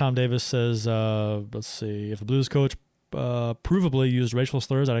 Tom Davis says, let's see, if the Blues coach provably used racial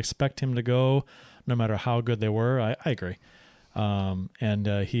slurs, I'd expect him to go no matter how good they were. I agree.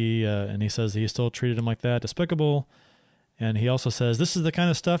 And he says he still treated him like that. Despicable. And he also says, this is the kind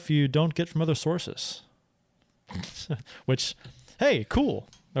of stuff you don't get from other sources. Which, hey, cool.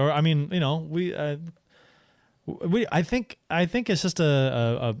 Or, I mean, I think it's just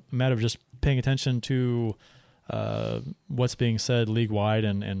a matter of just paying attention to what's being said league-wide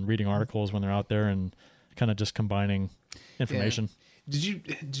and reading articles when they're out there and kind of just combining information. Yeah.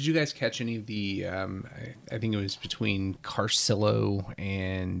 Did you guys catch any of the, I think it was between Carcillo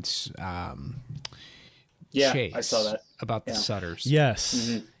and Chase, I saw that. About the Sutters. Yes.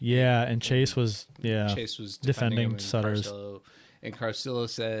 Mm-hmm. Yeah, and Chase was defending Sutters. And Carcillo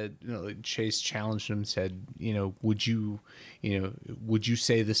said, Chase challenged him, said, would you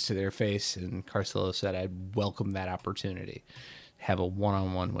say this to their face? And Carcillo said, I'd welcome that opportunity. Have a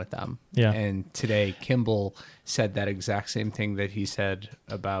one-on-one with them. Yeah. And today Kimball said that exact same thing that he said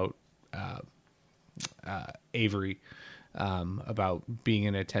about Avery. About being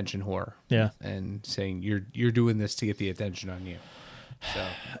an attention whore, and saying you're doing this to get the attention on you. So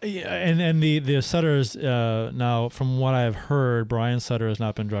yeah, and the Sutters now, from what I've heard, Brian Sutter has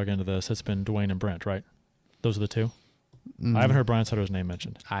not been drug into this. It's been Dwayne and Brent, right? Those are the two. I haven't heard Brian Sutter's name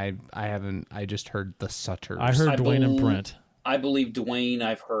mentioned. I haven't. I just heard the Sutters. I heard Dwayne and Brent. I believe Dwayne.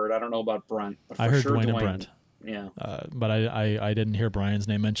 I've heard. I don't know about Brent. But I heard Dwayne and Brent. Yeah, but I didn't hear Brian's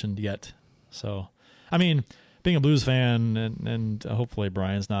name mentioned yet. So, I mean, being a Blues fan, and hopefully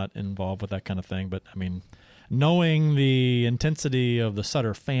Brian's not involved with that kind of thing, but I mean, knowing the intensity of the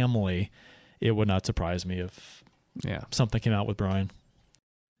Sutter family, it would not surprise me if something came out with Brian.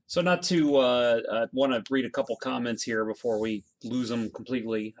 So not to want to read a couple comments here before we lose them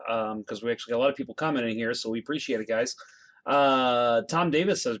completely, because we actually got a lot of people commenting here, so we appreciate it, guys. Tom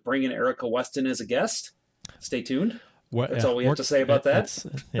Davis says, bring in Erica Weston as a guest. Stay tuned. That's all we have to say about that.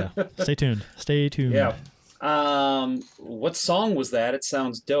 Yeah, stay tuned. Stay tuned. Yeah. What song was that? It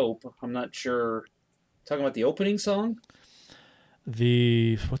sounds dope. I'm not sure. Talking about the opening song?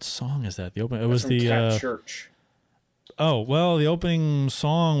 What song is that? The open. It was from the Cat Church. Oh, well, the opening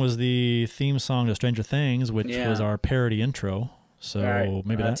song was the theme song to Stranger Things, which was our parody intro. So right.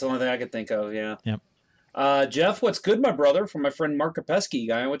 maybe that's the only thing I could think of, yeah. Yep. Jeff, what's good, my brother? From my friend Mark Kopesky,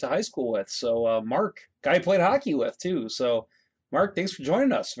 guy I went to high school with. So, Mark, guy I played hockey with, too. So, Mark, thanks for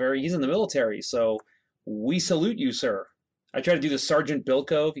joining us. He's in the military, so we salute you, sir. I try to do the Sergeant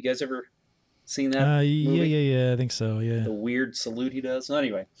Bilko. Have you guys ever seen that movie? Yeah, I think so, yeah. The weird salute he does.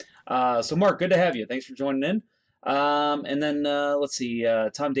 Anyway, so Mark, good to have you. Thanks for joining in. And then let's see,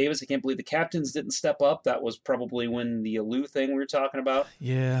 Tom Davis. I can't believe the captains didn't step up. That was probably when the Alou thing we were talking about.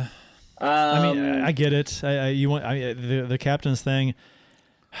 Yeah, I mean, I get it. The captain's thing.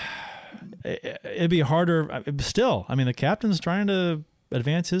 It'd be harder. Still, I mean, the captain's trying to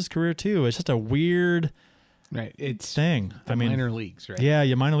advance his career too. It's just a weird, thing. The minor leagues, right? Yeah,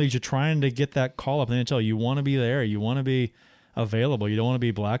 your minor leagues. You're trying to get that call up in the NHL. You want to be there. You want to be available. You don't want to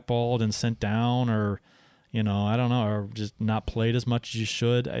be blackballed and sent down or. I don't know, or just not played as much as you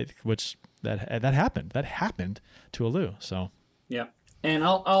should, which that happened. That happened to Alou. So yeah, and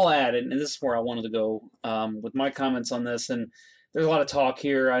I'll add, and this is where I wanted to go with my comments on this. And there's a lot of talk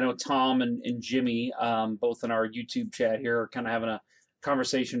here. I know Tom and Jimmy, both in our YouTube chat here, are kind of having a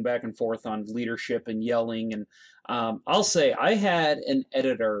conversation back and forth on leadership and yelling. And I'll say I had an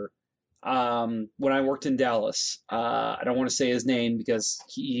editor. When I worked in Dallas, I don't want to say his name because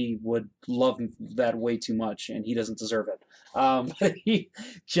he would love that way too much and he doesn't deserve it. But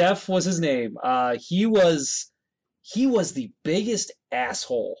Jeff was his name. He was the biggest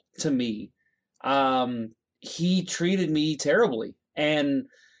asshole to me. He treated me terribly. And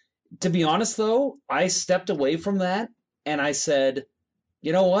to be honest though, I stepped away from that and I said,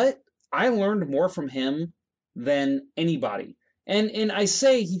 you know what? I learned more from him than anybody. And I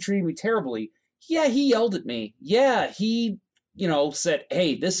say he treated me terribly. Yeah, he yelled at me. Yeah, he, said,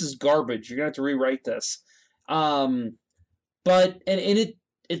 hey, this is garbage. You're going to have to rewrite this. But it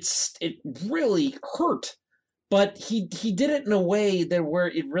really hurt. But he did it in a way that where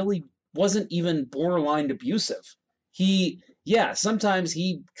it really wasn't even borderline abusive. Sometimes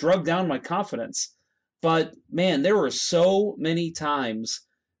he drug down my confidence. But, man, there were so many times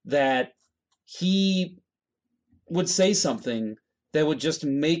that he would say something that would just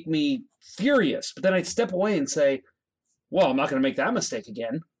make me furious. But then I'd step away and say, well, I'm not going to make that mistake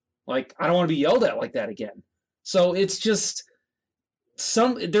again. Like, I don't want to be yelled at like that again. So it's just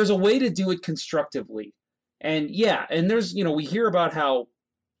there's a way to do it constructively. And yeah, and there's, we hear about how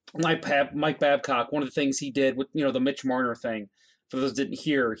Mike Babcock, one of the things he did with, the Mitch Marner thing, for those that didn't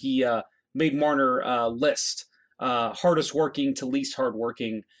hear, he made Marner list hardest working to least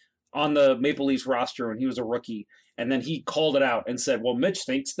hardworking on the Maple Leafs roster when he was a rookie. And then he called it out and said, well, Mitch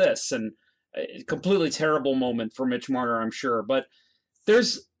thinks this. And a completely terrible moment for Mitch Marner, I'm sure. But there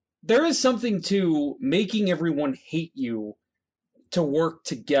is something to making everyone hate you to work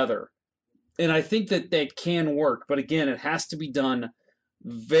together. And I think that can work. But again, it has to be done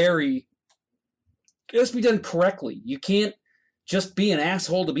correctly. You can't just be an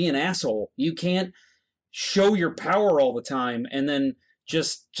asshole to be an asshole. You can't show your power all the time and then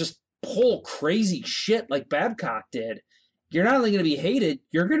just pull crazy shit like Babcock did. You're not only going to be hated,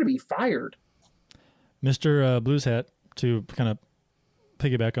 you're going to be fired. Mr. Blues Hat, to kind of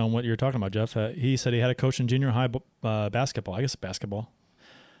piggyback on what you're talking about, Jeff, he said he had a coach in junior high basketball,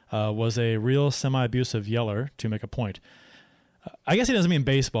 was a real semi-abusive yeller to make a point. I guess he doesn't mean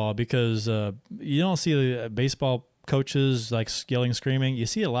baseball because you don't see the baseball coaches like yelling, screaming. You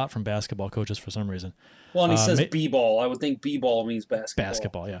see a lot from basketball coaches for some reason. Well, and he says b-ball. I would think b-ball means basketball.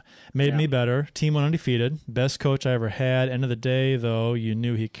 Basketball, yeah. Made me better. Team went undefeated. Best coach I ever had. End of the day, though, you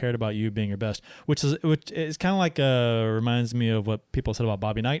knew he cared about you being your best, which is kind of like reminds me of what people said about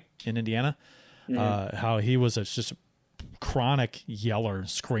Bobby Knight in Indiana, how he was just a chronic yeller,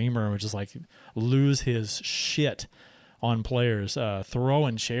 screamer, and would just like lose his shit on players,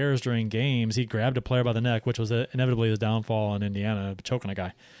 throwing chairs during games. He grabbed a player by the neck, which was inevitably his downfall in Indiana, choking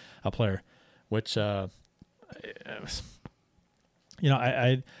a player, which, I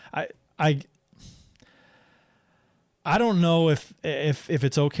don't know if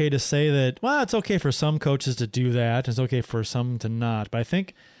it's okay to say that, well, it's okay for some coaches to do that. It's okay for some to not. But I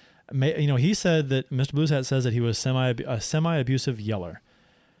think, he said that Mr. Blues Hat says that he was a semi-abusive yeller.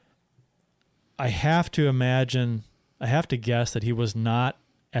 I have to guess that he was not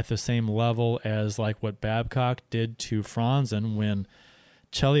at the same level as like what Babcock did to Franzen when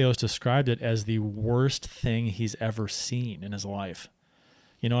Chelios described it as the worst thing he's ever seen in his life.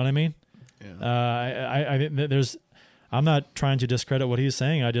 You know what I mean? Yeah. I'm not trying to discredit what he's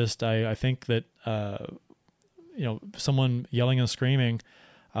saying. I think that, someone yelling and screaming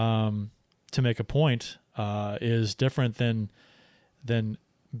to make a point is different than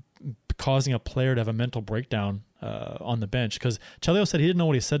causing a player to have a mental breakdown on the bench. Because Chelios said he didn't know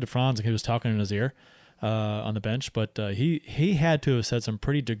what he said to Franz and he was talking in his ear on the bench, but he had to have said some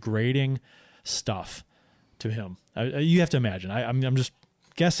pretty degrading stuff to him. You have to imagine. I'm just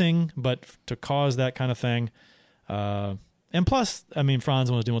guessing, but to cause that kind of thing. And plus, I mean,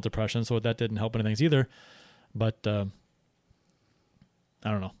 Franz was dealing with depression, so that didn't help anything either. But I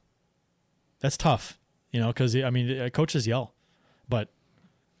don't know. That's tough, because coaches yell, but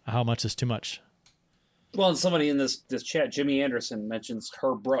how much is too much? Well, and somebody in this chat, Jimmy Anderson, mentions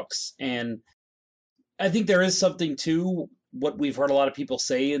Herb Brooks, and I think there is something to what we've heard a lot of people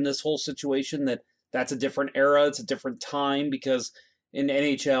say in this whole situation, that's a different era, it's a different time, because in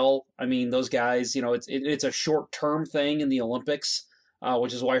NHL, I mean, those guys, it's a short-term thing in the Olympics,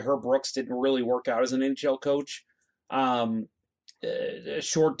 which is why Herb Brooks didn't really work out as an NHL coach.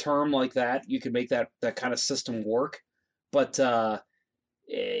 Short-term like that, you could make that kind of system work. But,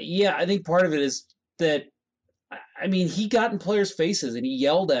 yeah, I think part of it is that, I mean, he got in players' faces and he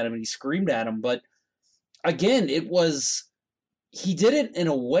yelled at him and he screamed at him. But, again, he did it in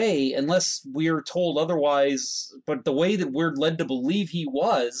a way, unless we're told otherwise, but the way that we're led to believe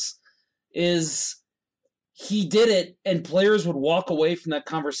is he did it, and players would walk away from that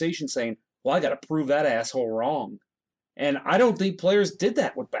conversation saying, well, I got to prove that asshole wrong. And I don't think players did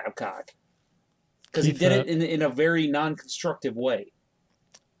that with Babcock, because he did it in a very non-constructive way.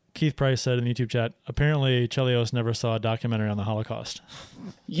 Keith Price said in the YouTube chat, apparently Chelios never saw a documentary on the Holocaust.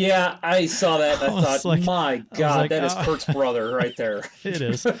 Yeah, I saw that. And I thought, my God, that is Kurt's brother right there. It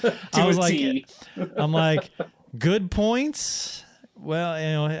is. I'm like, good points. Well,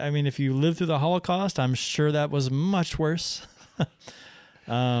 I mean, if you lived through the Holocaust, I'm sure that was much worse.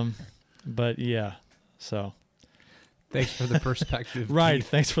 But yeah, so. Thanks for the perspective. Right, Keith.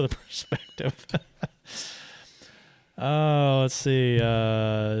 Thanks for the perspective. Oh, let's see.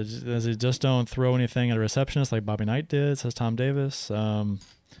 Just don't throw anything at a receptionist like Bobby Knight did, says Tom Davis.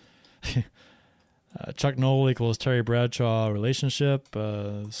 Chuck Noll equals Terry Bradshaw relationship.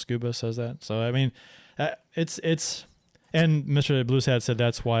 Scuba says that. So, I mean, it's and Mr. Blues Hat said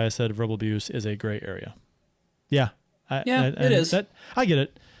that's why I said verbal abuse is a gray area. Yeah. It is. I get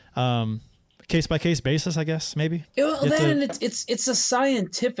it. Case by case basis, I guess, maybe. Well, it's a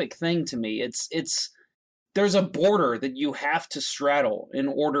scientific thing to me. There's a border that you have to straddle in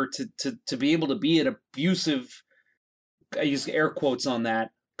order to be able to be an abusive, I use air quotes on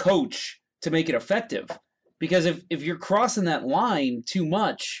that, coach to make it effective. Because if you're crossing that line too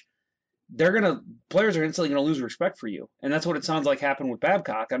much, players are instantly going to lose respect for you. And that's what it sounds like happened with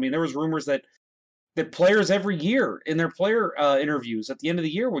Babcock. I mean, there was rumors that players every year in their player interviews at the end of the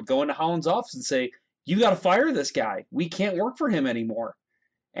year would go into Holland's office and say, you got to fire this guy. We can't work for him anymore.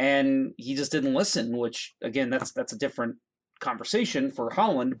 And he just didn't listen, which, again, that's a different conversation for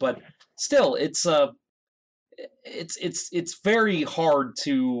Holland. But still, it's very hard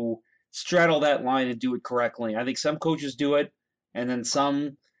to straddle that line and do it correctly. I think some coaches do it, and then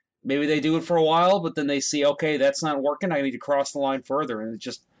some, maybe they do it for a while, but then they see, okay, that's not working. I need to cross the line further, and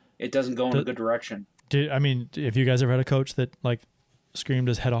it doesn't go in a good direction. Have you guys ever had a coach that like screamed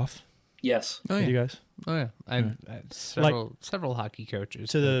his head off? Yes. Oh, yeah. You guys? Oh yeah, I've had several hockey coaches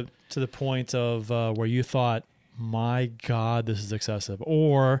to the point of where you thought, my God, this is excessive,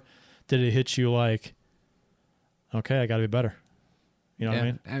 or did it hit you like, okay, I got to be better? You know what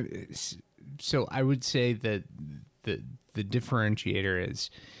I mean? So I would say that the differentiator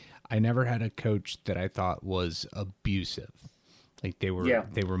is, I never had a coach that I thought was abusive. Like they were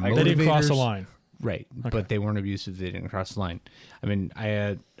motivators. They didn't cross the line. Right, okay. But they weren't abusive. They didn't cross the line. I mean,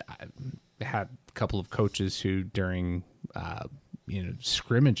 I had a couple of coaches who, during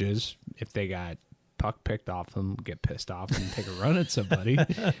scrimmages, if they got puck picked off them, get pissed off and take a run at somebody.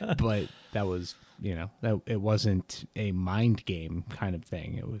 But that was, that it wasn't a mind game kind of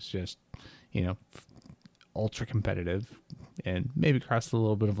thing. It was just, ultra competitive, and maybe crossed a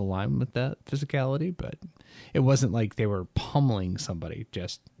little bit of a line with that physicality. But it wasn't like they were pummeling somebody.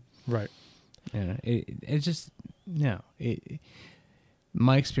 Just right.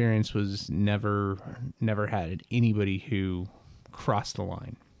 My experience was never had anybody who crossed the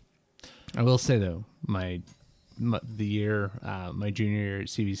line. I will say though, my junior year at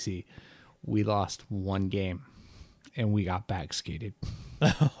CBC, we lost one game, and we got bag skated.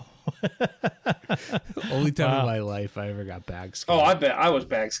 Only time in my life I ever got bag skated. Oh, I bet I was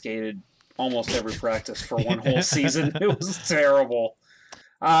bag skated almost every practice for one whole season. It was terrible.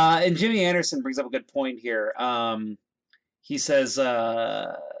 And Jimmy Anderson brings up a good point here. He says,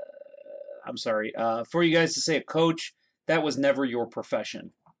 I'm sorry, for you guys to say a coach, that was never your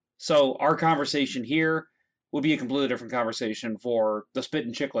profession. So our conversation here will be a completely different conversation for the Spit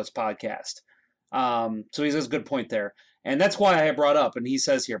and Chicklets podcast. So he says, good point there. And that's why I brought up, and he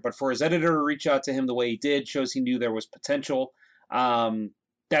says here, but for his editor to reach out to him the way he did shows he knew there was potential.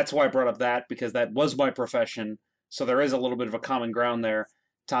 That's why I brought up that, because that was my profession. So there is a little bit of a common ground there.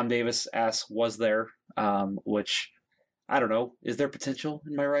 Tom Davis asks, was there? Which, I don't know. Is there potential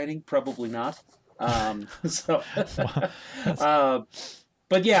in my writing? Probably not. But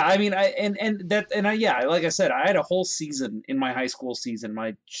yeah, I mean, like I said, I had a whole season in my high school season,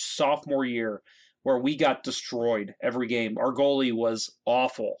 my sophomore year, where we got destroyed every game. Our goalie was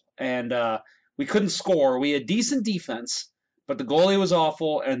awful, and we couldn't score. We had decent defense, but the goalie was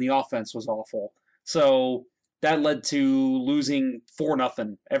awful, and the offense was awful. So that led to losing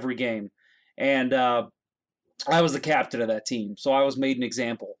 4-0 every game. And I was the captain of that team, so I was made an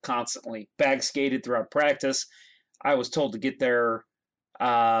example constantly. Bag skated throughout practice. I was told to get there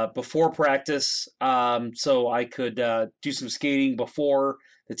before practice so I could do some skating before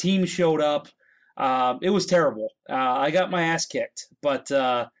the team showed up. It was terrible. I got my ass kicked. But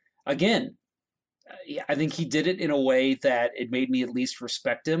again, I think he did it in a way that it made me at least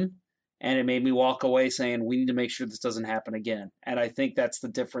respect him. And it made me walk away saying, we need to make sure this doesn't happen again. And I think that's the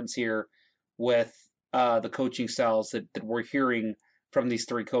difference here with the coaching styles that we're hearing from these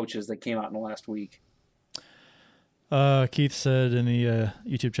three coaches that came out in the last week. Keith said in the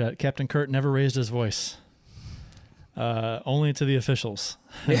YouTube chat, Captain Kurt never raised his voice. Only to the officials.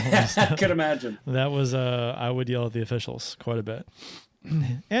 Yeah, I could imagine. That was, I would yell at the officials quite a bit.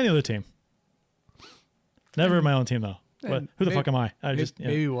 And the other team. Never my own team, though. What? Who the fuck am I?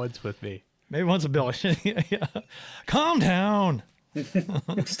 Maybe once with me. Maybe once a Bill. Yeah. Calm down.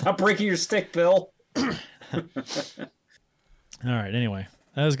 Stop breaking your stick, Bill. All right. Anyway,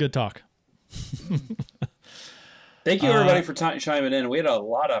 that was good talk. Thank you, everybody, for chiming in. We had a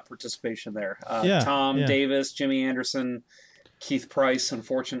lot of participation there. Tom Davis, Jimmy Anderson, Keith Price,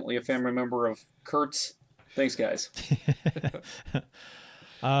 unfortunately a family member of Kurt's. Thanks, guys.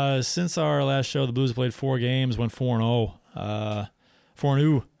 Since our last show, the Blues played 4 games, went 4-0.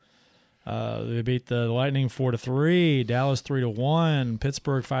 4-2. They beat the Lightning 4-3, Dallas 3-1,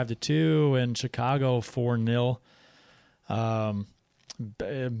 Pittsburgh 5-2, and Chicago 4-0.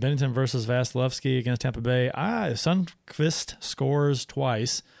 Bennington versus Vasilevsky against Tampa Bay. Sundqvist scores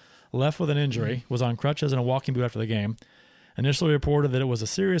twice. Left with an injury. Was on crutches and a walking boot after the game. Initially reported that it was a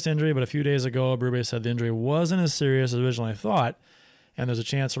serious injury, but a few days ago, Berube said the injury wasn't as serious as originally thought, and there's a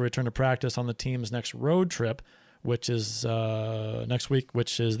chance to return to practice on the team's next road trip, which is next week,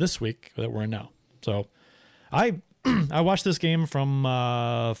 which is this week that we're in now. So I watched this game from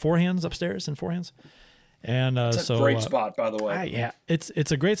Forehands upstairs in Forehands. And it's a great spot, by the way.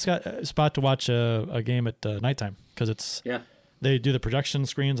 It's a great spot to watch a game at nighttime because they do the projection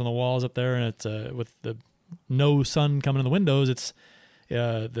screens on the walls up there, and it's with the no sun coming in the windows. It's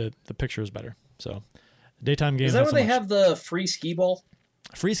the picture is better. So daytime games. Is that where they have the free skee ball?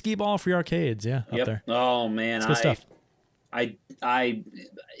 Free skee ball, free arcades, up there. Oh man, it's good stuff. I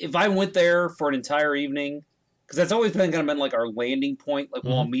if I went there for an entire evening, because that's always been kind of like our landing point. Like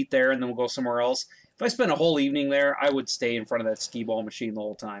we'll meet there and then we'll go somewhere else. If I spent a whole evening there, I would stay in front of that skee ball machine the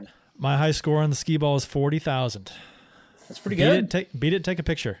whole time. My high score on the skee ball is 40,000. That's pretty good. Beat it. Take a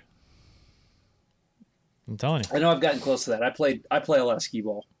picture. I'm telling you. I know I've gotten close to that. I play a lot of skee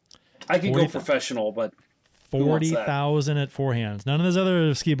ball. I could go professional, but 40,000 at Forehands. None of those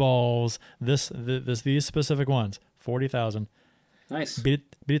other skee balls. These specific ones. 40,000. Nice. Beat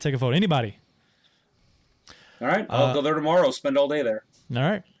it. Take a photo. Anybody. All right. I'll go there tomorrow. Spend all day there. All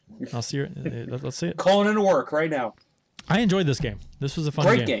right. I'll see you. Let's see it. Calling into work right now. I enjoyed this game. This was a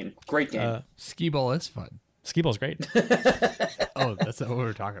fun game. Great game. Skee ball is fun. Skee ball's great. Oh, that's not what we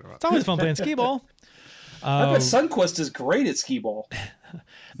were talking about. It's always fun playing skee ball. I bet Sundqvist is great at skee ball.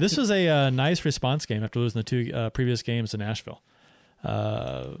 This was a nice response game after losing the 2 previous games in Nashville.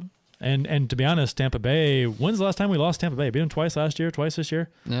 And to be honest, Tampa Bay, when's the last time we lost Tampa Bay? Beat them twice last year, twice this year.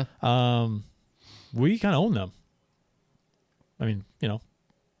 Yeah. We kind of own them. I mean,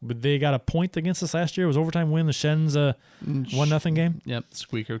 but they got a point against us last year. It was overtime win. The Shen's 1-0 game. Yep,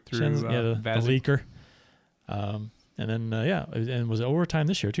 squeaker through Shen's, the leaker. And then, and was it overtime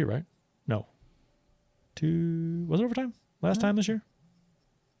this year too, right? No. Was it overtime last time this year?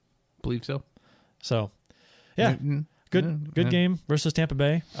 believe so. So, yeah, good game versus Tampa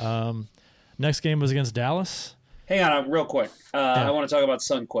Bay. Next game was against Dallas. Hang on, real quick. I want to talk about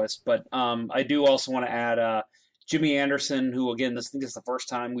Sundquist, but I do also want to add Jimmy Anderson, who, again, I think this is the first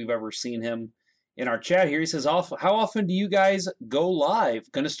time we've ever seen him in our chat here. He says, how often do you guys go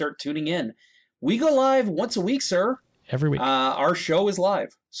live? Going to start tuning in. We go live once a week, sir. Every week. Our show is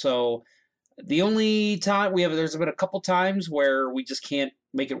live. So the only time there's been a couple times where we just can't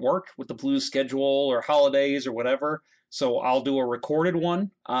make it work with the Blues schedule or holidays or whatever. So I'll do a recorded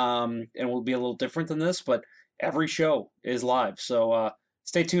one, and it will be a little different than this, but every show is live. So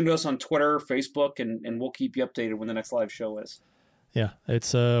stay tuned to us on Twitter, Facebook, and we'll keep you updated when the next live show is. Yeah,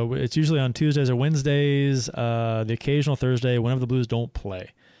 it's usually on Tuesdays or Wednesdays, the occasional Thursday, whenever the Blues don't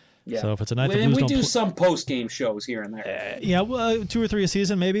play. Yeah. So if it's a night the Blues we don't do some post-game shows here and there. Yeah, well, 2 or 3 a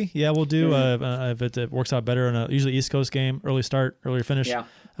season maybe. Yeah, we'll do if it works out better in a usually East Coast game, early start, earlier finish. Yeah.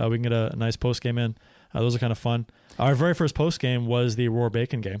 We can get a nice post-game in. Those are kind of fun. Our very first post-game was the Roar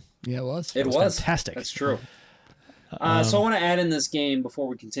Bacon game. Yeah, it was. It was fantastic. That's true. So I want to add in this game before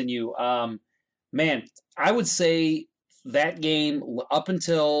we continue. Man, I would say that game, up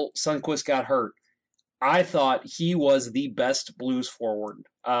until Sundquist got hurt, I thought he was the best Blues forward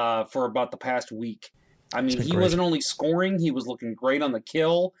for about the past week. I mean, he wasn't only scoring, he was looking great on the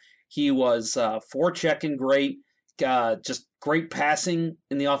kill. He was forechecking great, just great passing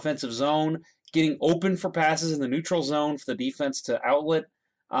in the offensive zone, getting open for passes in the neutral zone for the defense to outlet.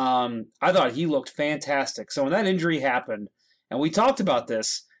 I thought he looked fantastic. So when that injury happened, and we talked about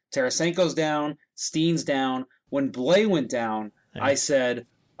this, Tarasenko's down, Steen's down. When Blais went down, I said,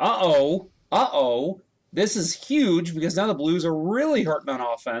 uh-oh, this is huge because now the Blues are really hurting on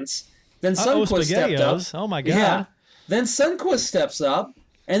offense. Then Sundquist stepped up. Oh, my God. Yeah. Then Sundquist steps up,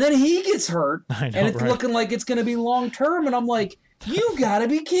 and then he gets hurt, I know, and it's looking like it's going to be long-term, and I'm like, you got to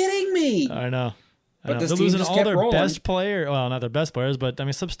be kidding me. I know. But this they're team losing just all kept their rolling. best players. Well, not their best players, but I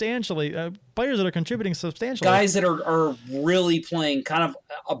mean substantially players that are contributing substantially. Guys that are really playing kind of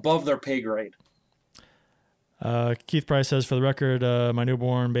above their pay grade. Keith Price says, for the record, my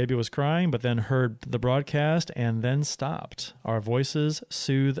newborn baby was crying, but then heard the broadcast and then stopped. Our voices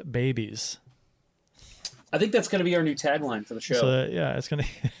soothe babies. I think that's going to be our new tagline for the show. So yeah, it's gonna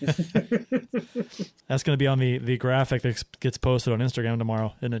that's gonna be on the graphic that gets posted on Instagram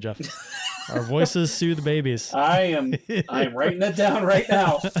tomorrow, isn't it, Jeff? Our voices soothe babies. I am writing that down right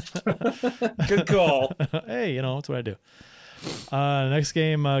now. Good call. Hey, that's what I do. Next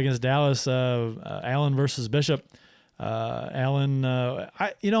game against Dallas, Allen versus Bishop. Allen, I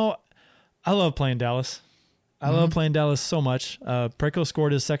love playing Dallas. I love playing Dallas so much. Preco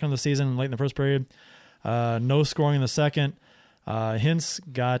scored his second of the season late in the first period. No scoring in the second. Hintz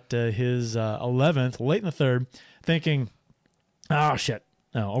got his 11th late in the third, thinking, oh, shit.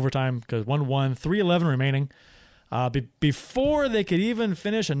 No, overtime because 1-1, 3:11 remaining. Before they could even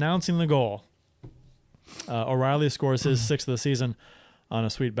finish announcing the goal, O'Reilly scores his 6th of the season on a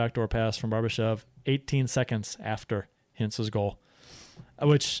sweet backdoor pass from Barbashev 18 seconds after Hintz's goal.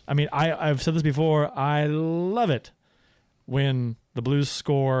 Which, I mean, I've said this before, I love it when the Blues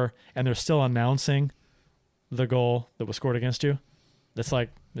score and they're still announcing the goal that was scored against you. That's like,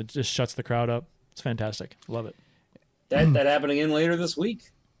 it just shuts the crowd up. It's fantastic. Love it. That happened again later this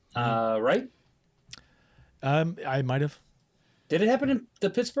week, right? I might have. Did it happen in the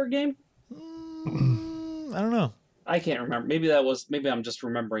Pittsburgh game? I don't know. I can't remember. Maybe I'm just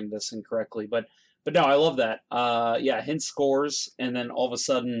remembering this incorrectly. But no, I love that. Hintz scores, and then all of a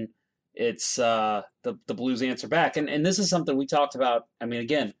sudden, it's the Blues answer back. And this is something we talked about. I mean,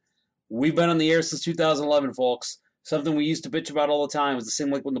 again, we've been on the air since 2011, folks. Something we used to bitch about all the time was it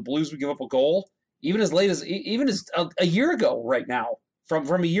seemed like when the Blues would give up a goal, even as late as a year ago right now,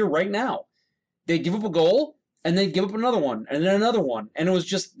 from a year right now, they'd give up a goal, and they'd give up another one, and then another one. And it was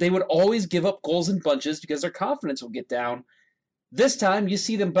just, they would always give up goals in bunches because their confidence would get down. This time, you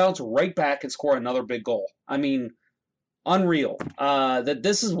see them bounce right back and score another big goal. I mean, unreal. That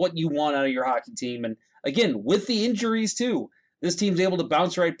this is what you want out of your hockey team. And again, with the injuries too, this team's able to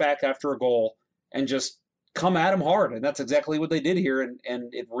bounce right back after a goal and just come at them hard. And that's exactly what they did here, and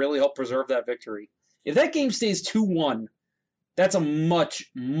it really helped preserve that victory. If that game stays 2-1, that's a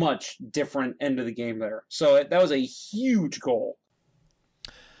much, much different end of the game there. So that was a huge goal.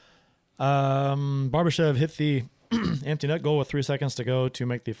 Barbashev hit the empty net goal with 3 seconds to go to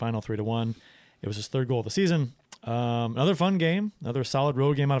make the final 3-1. It was his third goal of the season. Another fun game, another solid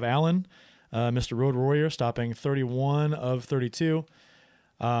road game out of Allen. Mr. Road Warrior stopping 31 of 32.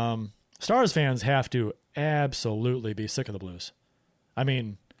 Stars fans have to absolutely be sick of the Blues. I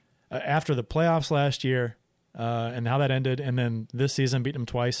mean, after the playoffs last year and how that ended, and then this season beating them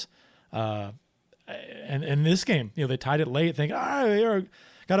twice, And in this game, they tied it late, thinking,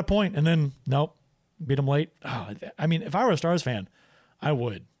 got a point, and then nope, beat them late. Oh, I mean, if I were a Stars fan, I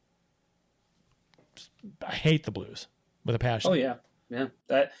would. I hate the Blues with a passion. Oh yeah.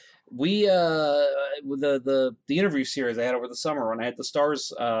 That we with the interview series I had over the summer when I had the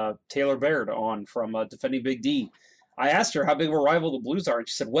Stars Taylor Baird on from Defending Big D. I asked her how big of a rival the Blues are, and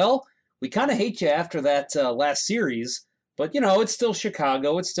she said, "Well, we kind of hate you after that last series, but it's still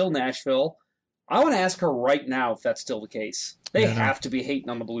Chicago, it's still Nashville." I want to ask her right now if that's still the case. They have to be hating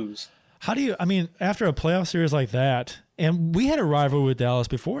on the Blues. How do you? I mean, after a playoff series like that, and we had a rivalry with Dallas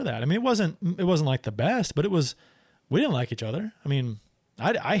before that. I mean, it wasn't like the best, but it was. We didn't like each other. I mean,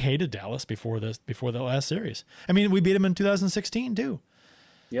 I hated Dallas before the last series. I mean, we beat them in 2016 too.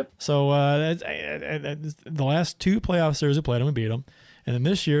 Yep. So the last 2 playoff series we played them, we beat them, and then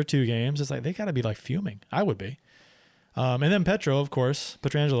this year 2 games. It's like they got to be like fuming. I would be. And then Petro, of course,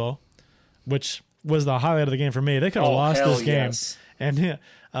 Pietrangelo, which was the highlight of the game for me. They could have lost this game. Yes. And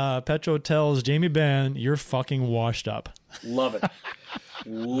Petro tells Jamie Benn, "You're fucking washed up." Love it.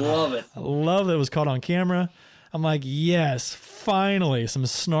 Love it. I love that it was caught on camera. I'm like, yes, finally, some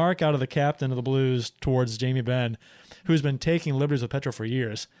snark out of the captain of the Blues towards Jamie Benn, who's been taking liberties with Petro for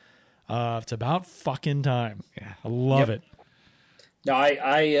years. It's about fucking time. Yeah. I love it. No,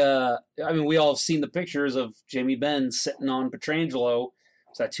 I mean, we all have seen the pictures of Jamie Benn sitting on Pietrangelo.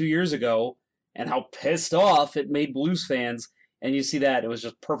 Was that 2 years ago? And how pissed off it made Blues fans. And you see that. It was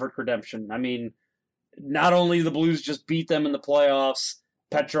just perfect redemption. I mean, not only the Blues just beat them in the playoffs,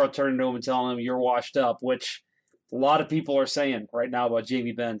 Petro turned to him and telling him, "You're washed up," which a lot of people are saying right now about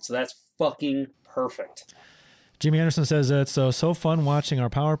Jamie Benn. So that's fucking perfect. Jimmy Anderson says it's so fun watching our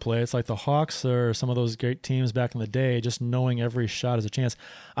power play. It's like the Hawks or some of those great teams back in the day, just knowing every shot is a chance.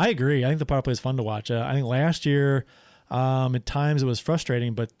 I agree. I think the power play is fun to watch. I think last year, at times it was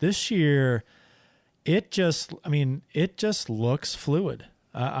frustrating, but this year, it just looks fluid.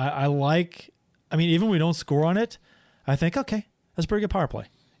 I like, even when we don't score on it, I think, okay, that's a pretty good power play.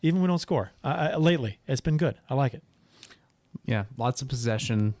 Even when we don't score. Lately, it's been good. I like it. Yeah, lots of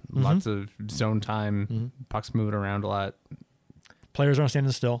possession, lots of zone time, pucks moving around a lot. Players aren't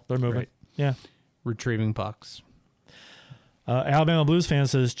standing still. They're moving. Right. Yeah. Retrieving pucks. Alabama Blues fan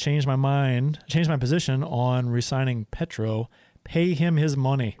says, change my position on re-signing Petro. Pay him his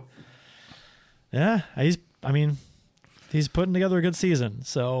money. Yeah, he's putting together a good season.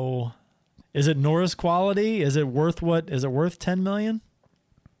 So is it Norris quality? Is it worth $10 million?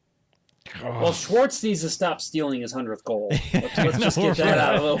 Well, Schwartz needs to stop stealing his 100th goal. Let's just get that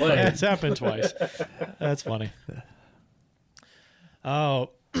out of the way. It's happened twice. That's funny.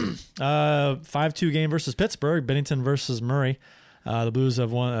 Oh, 5-2 game versus Pittsburgh. Bennington versus Murray. The Blues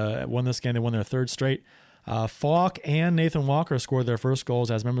have won this game. They won their 3rd straight. Falk and Nathan Walker scored their first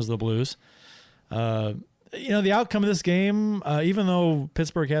goals as members of the Blues. The outcome of this game, even though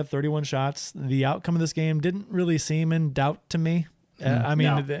Pittsburgh had 31 shots, the outcome of this game didn't really seem in doubt to me.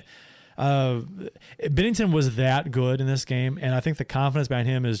 No. Bennington was that good in this game, and I think the confidence behind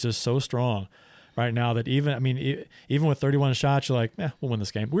him is just so strong right now that even with 31 shots, you're like, we'll win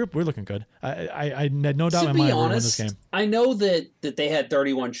this game. We're looking good. I had no doubt in my mind we'll win this game. I know that they had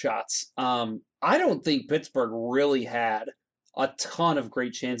 31 shots. I don't think Pittsburgh really had a ton of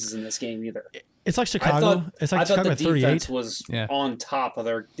great chances in this game either. It's like Chicago. I thought the defense was yeah. on top of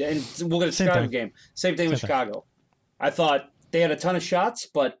their. And we'll get a Chicago game. Same thing with Chicago. I thought they had a ton of shots,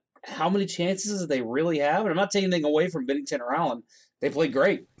 but how many chances did they really have? And I'm not taking anything away from Binnington or Allen. They played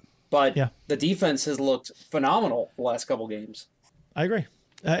great, but the defense has looked phenomenal the last couple games. I agree,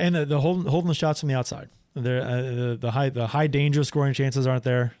 and the holding the shots from the outside. The high danger scoring chances aren't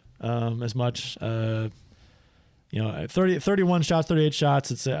there as much. 31 shots, 38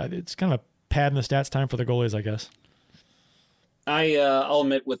 shots. It's kind of a pad in the stats time for the goalies, I guess. I'll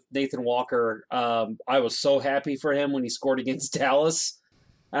admit with Nathan Walker, I was so happy for him when he scored against Dallas.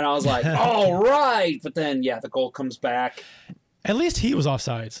 And I was like, all right. But then, the goal comes back. At least he was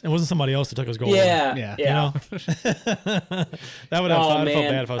offsides. It wasn't somebody else that took his goal. Yeah. That would have felt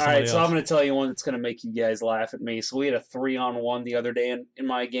bad if I was somebody else. All right, so I'm going to tell you one that's going to make you guys laugh at me. So we had a 3-on-1 the other day in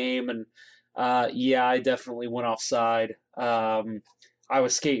my game. And, I definitely went offside. I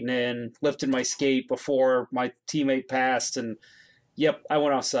was skating in, lifted my skate before my teammate passed. And, I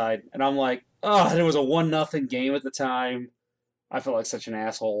went offside. And I'm like, there was a 1-0 game at the time. I felt like such an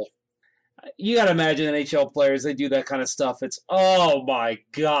asshole. You got to imagine NHL players, they do that kind of stuff. It's, oh my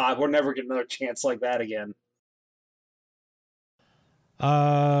God, we're never getting another chance like that again.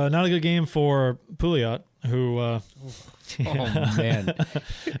 Not a good game for Pouliot, who. Oh man,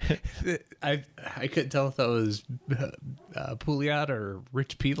 I couldn't tell if that was Pouliot or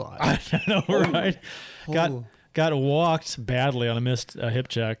Rich Pilot. I don't know, right? Got walked badly on a missed hip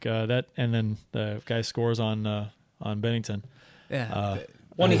check. And then the guy scores on Bennington. Yeah.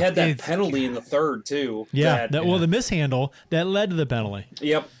 When he had that penalty in the third too. Yeah. Well, the mishandle that led to the penalty.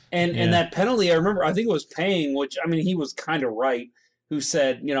 Yep. And that penalty, I remember. I think it was Payne, which I mean, he was kind of right. Who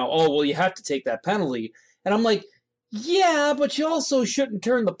said, oh well, you have to take that penalty, and I'm like. Yeah, but you also shouldn't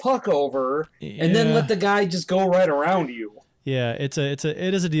turn the puck over and then let the guy just go right around you. Yeah, it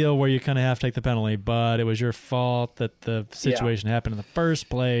is a deal where you kind of have to take the penalty, but it was your fault that the situation happened in the first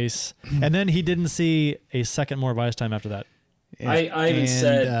place. And then he didn't see a second more of ice time after that. I even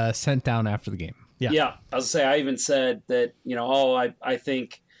said sent down after the game. Yeah, I was say I even said that I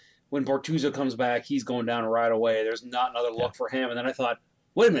think when Bortuzzo comes back, he's going down right away. There's not another look for him. And then I thought.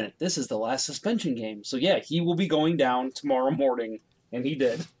 Wait a minute, this is the last suspension game. So, yeah, he will be going down tomorrow morning, and he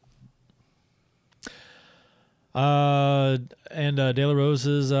did. And De La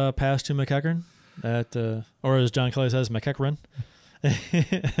Rose's pass to McEachern, or as John Kelly says, McEachern.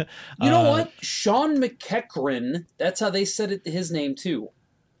 You know what? Sean McEachern, that's how they said it, his name, too.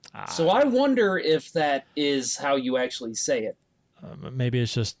 So I wonder if that is how you actually say it. Maybe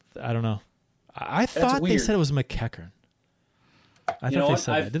it's just, I don't know. I thought they said it was McEachern. I thought they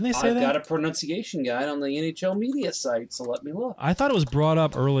said that. Didn't they say that? I've got a pronunciation guide on the NHL media site, so let me look. I thought it was brought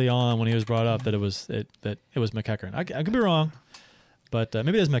up early on when he was brought up that it was McEachern. I could be wrong, but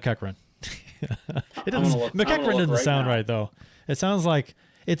maybe it is McEachern. McEachern doesn't sound right though. It sounds like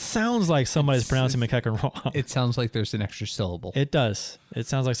somebody's pronouncing McEachern wrong. It sounds like there's an extra syllable. It does. It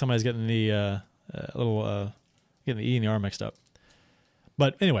sounds like somebody's getting the getting the E and the R mixed up.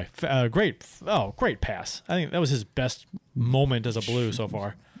 But anyway, great pass. I think that was his best moment as a Blue so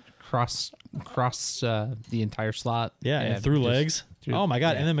far. Cross the entire slot. Yeah, and through legs. Oh my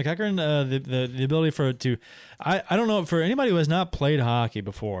God! Yeah. And then McEachern, the ability I don't know, for anybody who has not played hockey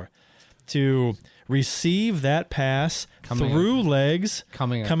before, to receive that pass through legs,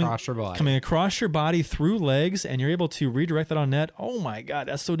 coming across your body through legs, and you're able to redirect that on net. Oh my God,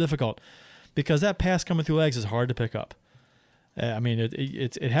 that's so difficult because that pass coming through legs is hard to pick up. I mean,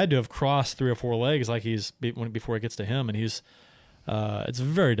 it had to have crossed 3 or 4 legs before it gets to him, and it's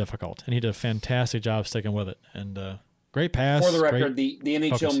very difficult. And he did a fantastic job sticking with it. And great pass. For the record, the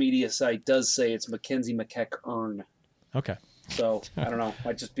NHL media site does say it's Mackenzie McEachern. Okay. So I don't know,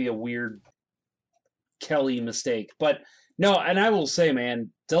 might just be a weird Kelly mistake, but no. And I will say,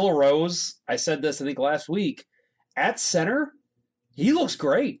 man, De La Rose. I said this I think last week at center, he looks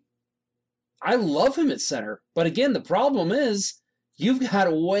great. I love him at center. But again, the problem is you've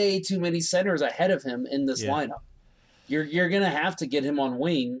got way too many centers ahead of him in this lineup. You're going to have to get him on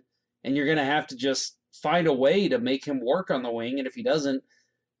wing, and you're going to have to just find a way to make him work on the wing. And if he doesn't,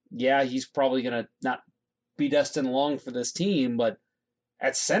 he's probably going to not be destined long for this team. But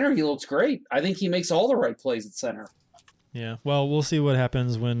at center, he looks great. I think he makes all the right plays at center. Yeah, well, we'll see what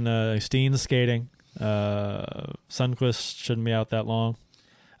happens when Steen's skating. Sundqvist shouldn't be out that long.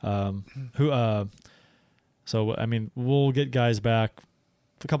 So I mean, we'll get a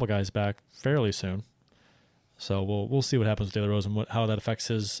couple guys back fairly soon. So we'll see what happens with De La Rose and how that affects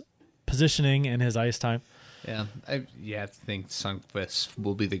his positioning and his ice time. Yeah, I think Sundqvist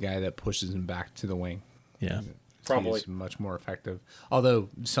will be the guy that pushes him back to the wing. Yeah, probably. He's much more effective. Although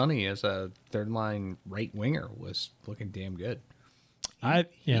Sonny, as a third line right winger, was looking damn good.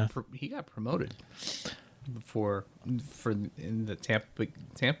 He got promoted in the Tampa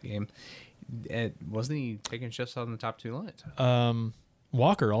game. Wasn't he taking shifts on the top 2 lines?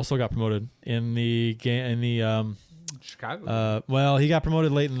 Walker also got promoted in the game Chicago. Well, he got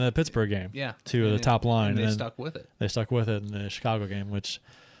promoted late in the Pittsburgh game. To the top line, and they stuck with it. They stuck with it in the Chicago game, which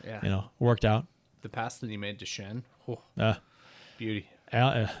worked out. The pass that he made to Shen, beauty.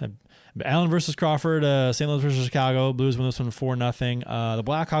 Allen versus Crawford, St. Louis versus Chicago. Blues win this one 4-0. The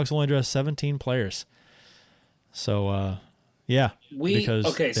Blackhawks only dressed 17 players. So,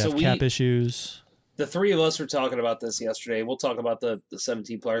 because they have cap issues. The three of us were talking about this yesterday. We'll talk about the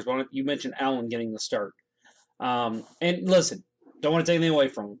 17 players. But you mentioned Allen getting the start. And listen, don't want to take anything away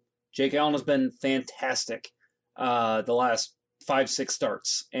from him. Jake Allen has been fantastic the last 5-6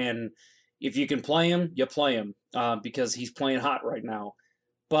 starts. And if you can play him, you play him because he's playing hot right now.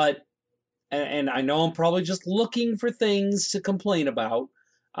 But, and I know I'm probably just looking for things to complain about.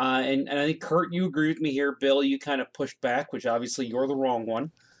 And I think, Kurt, you agree with me here. Bill, you kind of pushed back, which obviously you're the wrong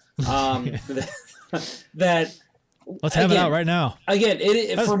one. That let's have it out right now. Again,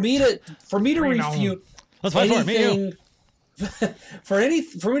 for me to refute Let's fight for it, me for me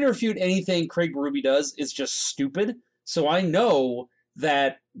to refute anything Craig Berube does is just stupid. So I know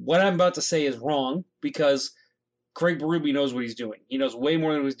that what I'm about to say is wrong because Craig Berube knows what he's doing. He knows way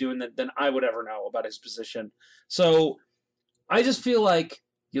more than he's doing than I would ever know about his position. So I just feel like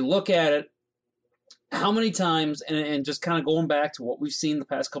you look at it, how many times, and just kind of going back to what we've seen the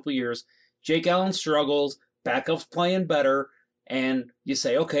past couple of years, Jake Allen struggles, backup's playing better, and you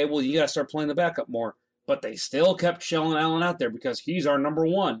say, okay, well, you got to start playing the backup more. But they still kept shelling Allen out there because he's our number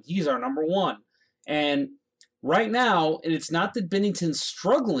one. He's our number one. And right now, it's not that Binnington's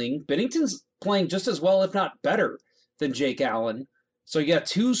struggling. Binnington's playing just as well, if not better, than Jake Allen. So you got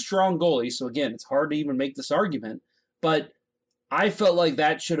two strong goalies. So again, it's hard to even make this argument. But I felt like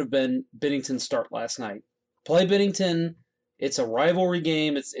that should have been Binnington's start last night. Play Binnington. It's a rivalry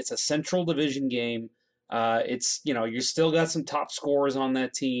game. It's a Central Division game. You still got some top scorers on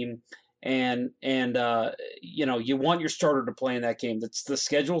that team, and you want your starter to play in that game. The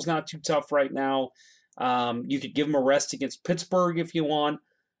schedule's not too tough right now. You could give him a rest against Pittsburgh if you want,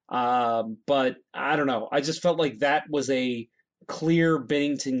 but I don't know. I just felt like that was a clear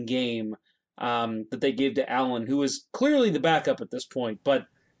Binnington game that they gave to Allen, who is clearly the backup at this point. But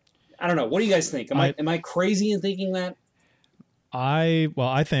I don't know. What do you guys think? Am I crazy in thinking that?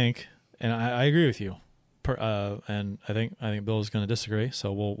 I think, and I agree with you, and I think Bill is going to disagree.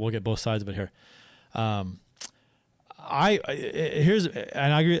 So we'll get both sides of it here. I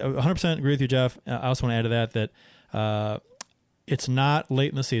agree 100% agree with you, Jeff. I also want to add to that it's not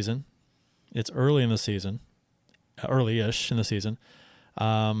late in the season; it's early in the season, early-ish in the season,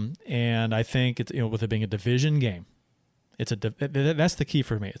 and I think it's with it being a division game, that's the key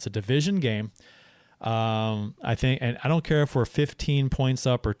for me. It's a division game. I think, and I don't care if we're 15 points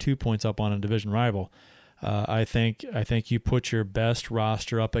up or 2 points up on a division rival. I think you put your best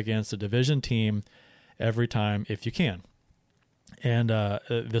roster up against a division team every time if you can. And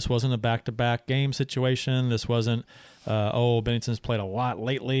this wasn't a back-to-back game situation. This wasn't, Bennington's played a lot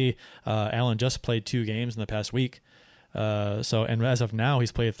lately. Allen just played 2 games in the past week. And as of now,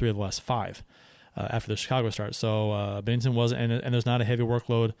 he's played 3 of the last 5 after the Chicago start. So Bennington wasn't, and there's not a heavy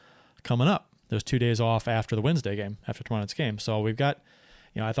workload coming up. There's 2 days off after the Wednesday game, after tomorrow night's game. So we've got,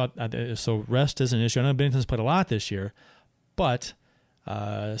 I thought, so rest is an issue. I know Bennington's played a lot this year, but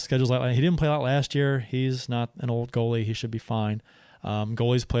schedules like he didn't play a lot last year. He's not an old goalie. He should be fine.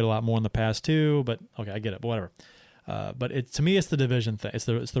 Goalies played a lot more in the past too, but okay, I get it, but whatever. But to me, it's the division thing. It's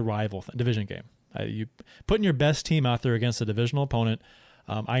the rival division game. You putting your best team out there against a divisional opponent.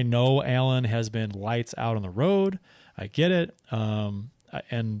 I know Allen has been lights out on the road. I get it.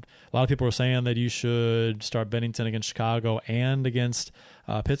 And a lot of people are saying that you should start Binnington against Chicago and against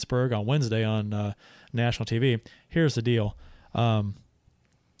Pittsburgh on Wednesday on national TV. Here's the deal. I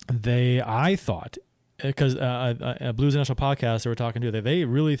thought, because a Blues National podcast they were talking to, they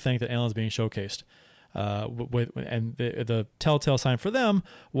really think that Allen's being showcased. And the telltale sign for them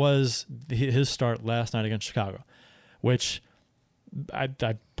was his start last night against Chicago, which I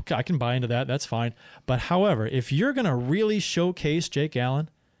can buy into that. That's fine. But however, if you're going to really showcase Jake Allen,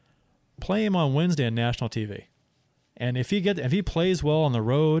 play him on Wednesday on national TV. And if he plays well on the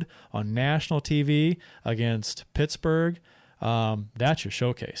road on national TV against Pittsburgh, that's your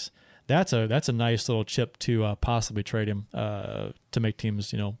showcase. That's a nice little chip to possibly trade him to make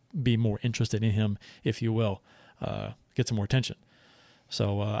teams be more interested in him, if you will, get some more attention.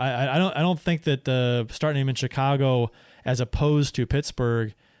 So I don't think that starting him in Chicago as opposed to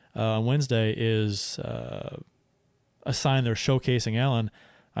Pittsburgh on Wednesday is a sign they're showcasing Allen.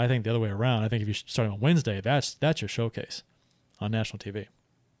 I think the other way around. I think if you start him on Wednesday, that's your showcase on national TV.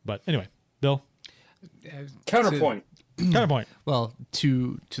 But anyway, Bill, counterpoint. Counterpoint. Well,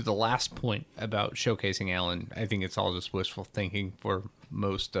 to the last point about showcasing Allen, I think it's all just wishful thinking for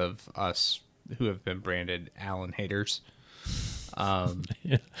most of us who have been branded Allen haters.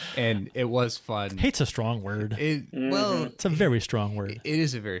 Yeah. And it was fun. Hate's a strong word. Well, it's a very strong word. It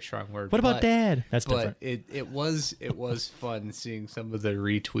is a very strong word. What about Dad? That's but different. It was fun seeing some of the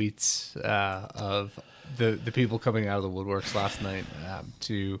retweets of the people coming out of the woodworks last night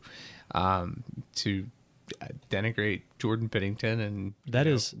to denigrate Jordan Binnington, and that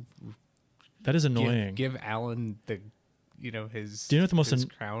is annoying. Give Allen his. Do you know what the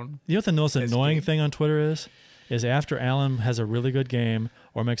most crown? You know what the most annoying thing on Twitter is after Allen has a really good game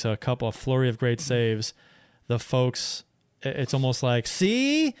or makes a flurry of great saves, the folks, it's almost like,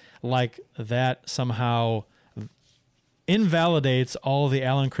 see, like that somehow invalidates all of the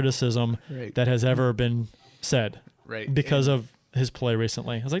Allen criticism that has ever been said, right? Because of his play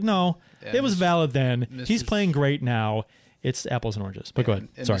recently. I was like, no, it was valid then. He's playing great now. It's apples and oranges. But go ahead.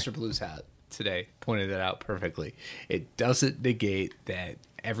 And Sorry. Mr. Blues Hat today pointed that out perfectly. It doesn't negate that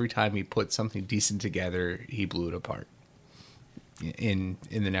every time he put something decent together, he blew it apart in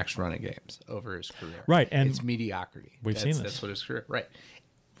the next run of games over his career. Right, and it's mediocrity. We've seen this. That's what his career. Right,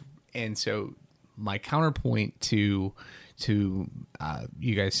 and so my counterpoint to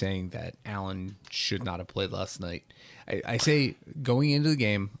you guys saying that Allen should not have played last night, I say going into the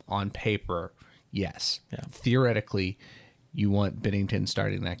game on paper, yes, theoretically, you want Binnington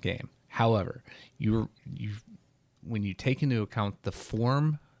starting that game. However, when you take into account the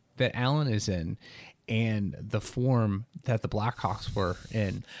form that Allen is in and the form that the Blackhawks were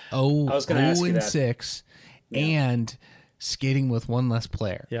in, 0-6, and skating with one less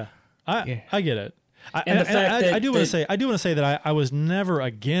player. Yeah, I get it. I do want to say that I was never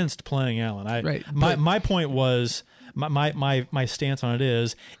against playing Allen. My point was my stance on it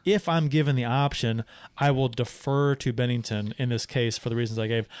is, if I'm given the option, I will defer to Binnington in this case for the reasons I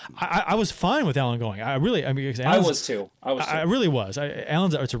gave. I was fine with Allen going. I was too. I really was.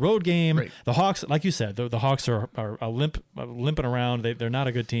 Allen's, it's a road game. Right. The Hawks, like you said, the Hawks are limping around. They're not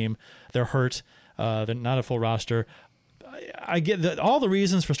a good team. They're hurt. They're not a full roster. I get that all the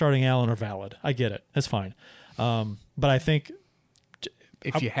reasons for starting Allen are valid. I get it. That's fine. But I think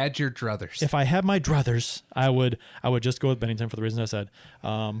if you had your druthers, if I had my druthers, I would just go with Binnington for the reasons I said.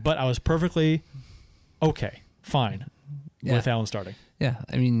 But I was perfectly fine with Allen starting. Yeah,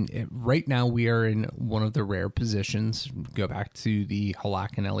 I mean, right now we are in one of the rare positions. Go back to the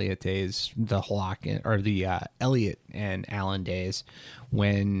Halak and Elliott days, the Elliott and Allen days,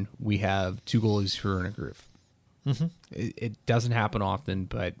 when we have two goalies who are in a groove. Mm-hmm. It doesn't happen often,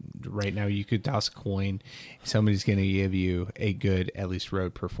 but right now you could toss a coin. Somebody's going to give you a good, at least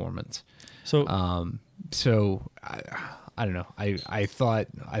road performance. So, I don't know. I thought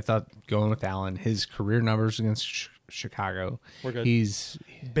going with Allen, his career numbers against Chicago, we're good.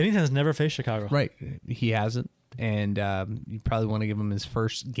 Binnington has never faced Chicago, right? He hasn't, and you probably want to give him his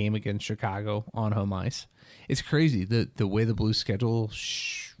first game against Chicago on home ice. It's crazy the way the Blues schedule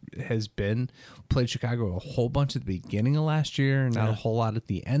has been. Played Chicago a whole bunch at the beginning of last year, not a whole lot at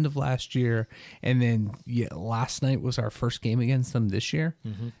the end of last year, and then last night was our first game against them this year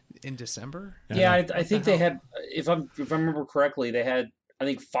in December. Yeah, I think they had, if I remember correctly, they had, I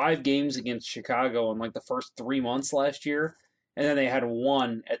think, 5 games against Chicago in like the first 3 months last year, and then they had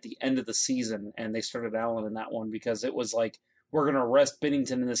one at the end of the season, and they started Allen in that one because it was like, we're going to rest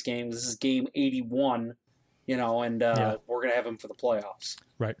Binnington in this game. This is game 81, and we're going to have him for the playoffs.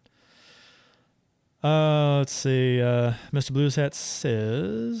 Right. Let's see. Mr. Blues Hat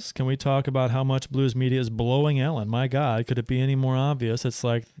says, can we talk about how much Blues media is blowing Allen? My God, could it be any more obvious? It's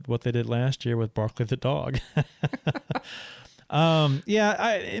like what they did last year with Barkley the dog. But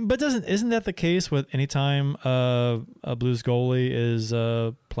isn't that the case with any time a Blues goalie is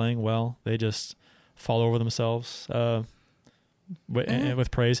playing well? They just fall over themselves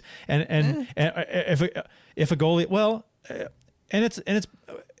with praise. And if a goalie, it's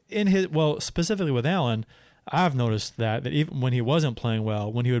in his, specifically with Allen, I've noticed that even when he wasn't playing well,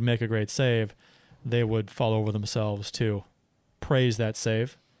 when he would make a great save, they would fall over themselves to praise that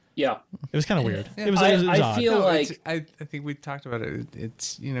save. Yeah, it was kind of weird. Yeah. It was I feel like I think we talked about it.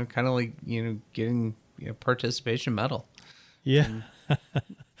 It's kind of like getting participation medal. Yeah,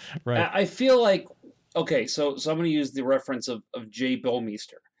 right. I feel like so I'm going to use the reference of Jay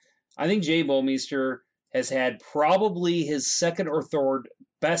Bouwmeester. I think Jay Bouwmeester has had probably his second or third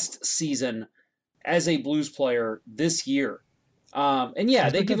best season as a Blues player this year.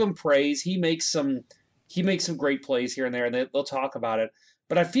 They give him praise. He makes some great plays here and there, and they'll talk about it.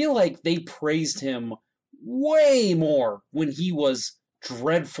 But I feel like they praised him way more when he was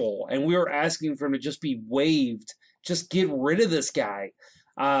dreadful, and we were asking for him to just be waived, just get rid of this guy.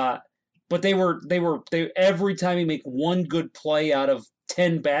 But they every time he make one good play out of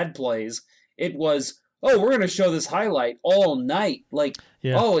 10 bad plays, it was, we're going to show this highlight all night. Like,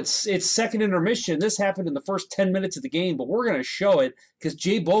 it's second intermission. This happened in the first 10 minutes of the game, but we're going to show it because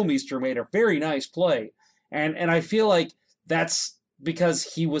Jay Bouwmeester made a very nice play. And I feel like that's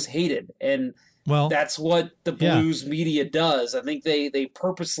because he was hated. And that's what the Blues media does. I think they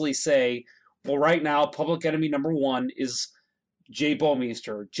purposely say, well, right now, public enemy number 1 is Jay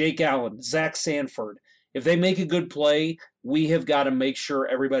Bouwmeester, Jake Allen, Zach Sanford. If they make a good play, we have got to make sure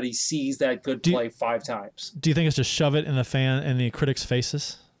everybody sees that good play 5 times. Do you think it's to shove it in the critics'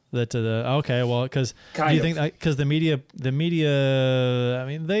 faces? Because do you think because the media, I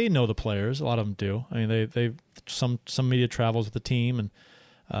mean, they know the players. A lot of them do. I mean, they some media travels with the team, and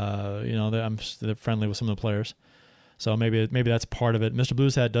they're friendly with some of the players. So maybe that's part of it. Mr.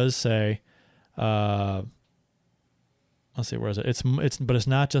 Blues Hat does say, let's see, where is it? But it's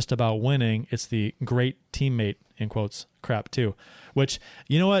not just about winning. It's the great teammate in quotes crap too, which,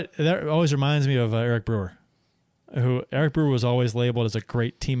 you know what, that always reminds me of Eric Brewer, Eric Brewer was always labeled as a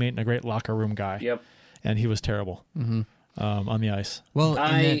great teammate and a great locker room guy. Yep. And he was terrible on the ice. Well,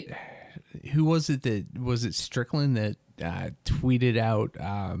 who was it Strickland that tweeted out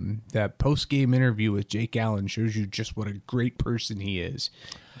that post-game interview with Jake Allen shows you just what a great person he is.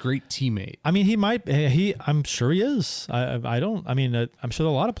 Great teammate. I mean, I'm sure he is. I'm sure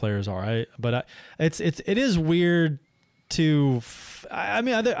a lot of players are. It is weird to,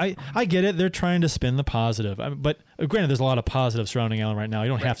 I get it. They're trying to spin the positive. But granted, there's a lot of positive surrounding Allen right now. You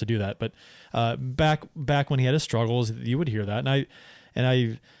don't have to do that. But back when he had his struggles, you would hear that.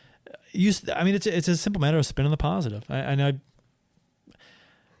 It's a simple matter of spinning the positive.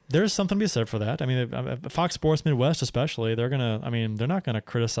 There's something to be said for that. I mean, Fox Sports Midwest especially, they're not gonna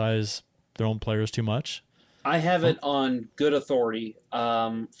criticize their own players too much. I have it on good authority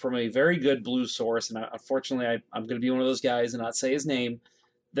from a very good Blues source, and unfortunately, I'm going to be one of those guys and not say his name.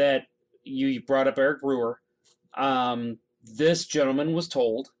 That you brought up Eric Brewer. This gentleman was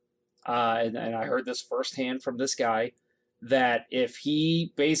told, and I heard this firsthand from this guy, that if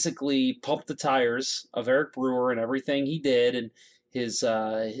he basically pumped the tires of Eric Brewer and everything he did, and his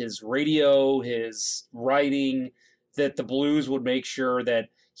radio, his writing, that the Blues would make sure that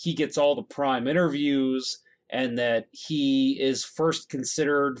he gets all the prime interviews and that he is first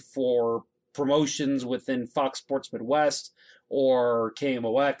considered for promotions within Fox Sports Midwest or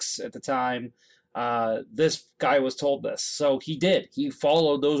KMOX at the time. This guy was told this. So he did. He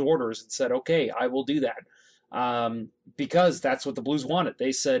followed those orders and said, okay, I will do that. Because that's what the Blues wanted.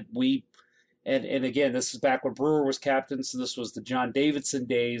 They said and again, this is back when Brewer was captain, so this was the John Davidson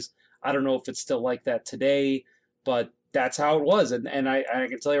days. I don't know if it's still like that today, but that's how it was. And I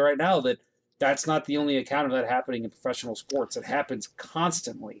can tell you right now that that's not the only account of that happening in professional sports. It happens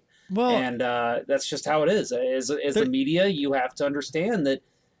constantly. Well, and that's just how it is. As the media, you have to understand that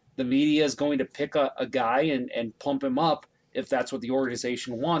the media is going to pick a guy and pump him up if that's what the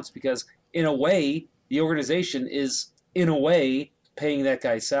organization wants, because in a way, the organization is, in a way, paying that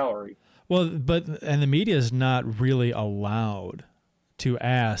guy's salary. Well, and the media is not really allowed to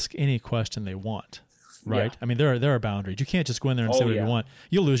ask any question they want, right? Yeah. I mean, there are boundaries. You can't just go in there and say what you want.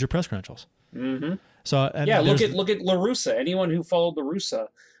 You'll lose your press credentials. Mm-hmm. So look at La Russa. Anyone who followed La Russa,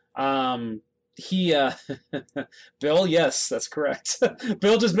 Bill. Yes, that's correct.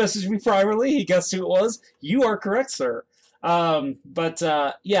 Bill just messaged me privately. He guessed who it was. You are correct, sir. It's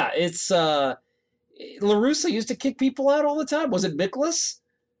La Russa used to kick people out all the time. Was it Miklas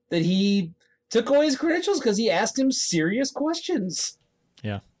that he took away his credentials because he asked him serious questions?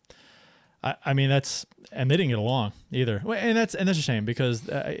 Yeah. I mean, that's, and they didn't get along either. And that's a shame, because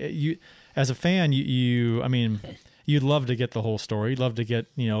you, as a fan, you'd love to get the whole story. You'd love to get,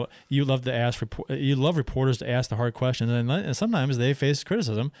 you'd love reporters to ask the hard questions. And sometimes they face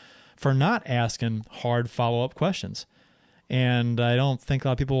criticism for not asking hard follow-up questions. And I don't think a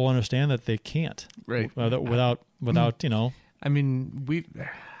lot of people will understand that they can't. Right. Without. I mean,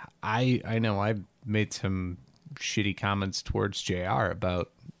 I know I made some shitty comments towards JR about,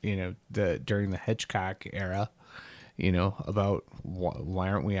 during the Hitchcock era, about why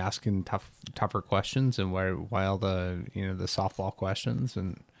aren't we asking tougher questions, and why all the, the softball questions,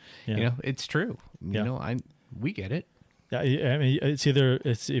 and, it's true. We get it. Yeah. I mean, it's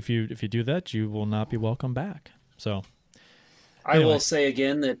if you do that, you will not be welcome back. So I will say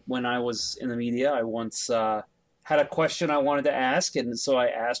again that when I was in the media, I once had a question I wanted to ask, and so I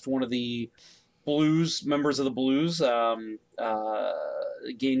asked one of the members of the Blues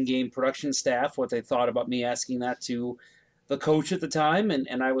game production staff what they thought about me asking that to the coach at the time,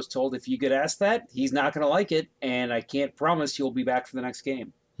 and I was told, if you get asked that, he's not going to like it, and I can't promise you'll be back for the next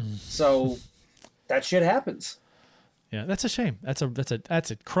game. So that shit happens. Yeah, that's a shame. That's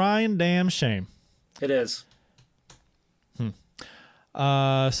a crying damn shame. It is. The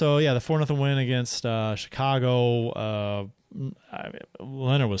 4-0 win against Chicago.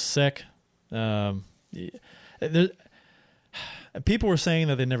 Leonard was sick. People were saying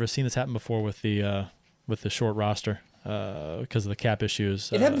that they'd never seen this happen before with the short roster because of the cap issues.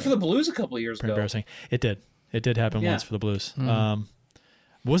 It happened for the Blues a couple of years ago. Embarrassing. It did. It did happen once for the Blues. Mm-hmm.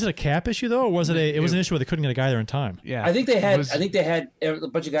 Was it a cap issue though, or was it It was an issue where they couldn't get a guy there in time. Yeah, I think they had a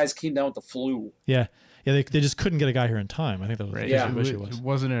bunch of guys came down with the flu. Yeah. Yeah, they just couldn't get a guy here in time. I think that was the issue. It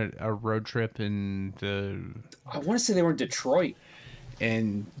wasn't a road trip in the. I want to say they were in Detroit,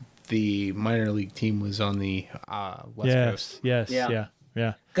 and the minor league team was on the West Coast. Yes, yeah.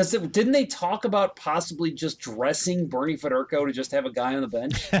 Yeah. Because didn't they talk about possibly just dressing Bernie Federko to just have a guy on the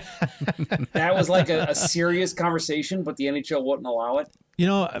bench? That was like a serious conversation, but the NHL wouldn't allow it. You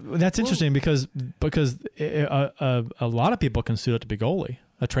know, that's interesting because a lot of people can suit up to be goalie.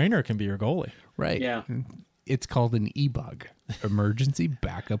 A trainer can be your goalie. Right. Yeah. It's called an EBUG, emergency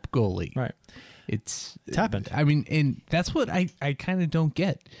backup goalie. Right. It's happened. I mean, and that's what I kind of don't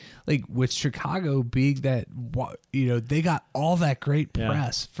get. Like with Chicago being that, they got all that great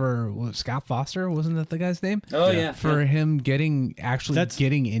press for Scott Foster, wasn't that the guy's name? Oh yeah. For him getting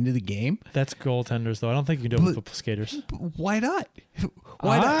into the game. That's goaltenders, though. I don't think you can do it with skaters. Why not?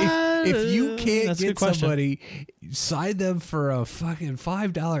 Why not? If you can't get somebody, sign them for a fucking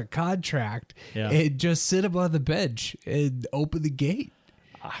 $5 contract and just sit them on the bench and open the gate.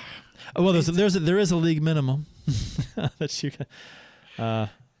 Well, there is a league minimum that you can,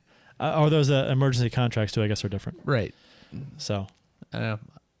 or those emergency contracts too. I guess are different, right? So, I know.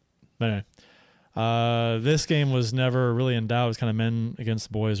 But anyway, this game was never really in doubt. It was kind of men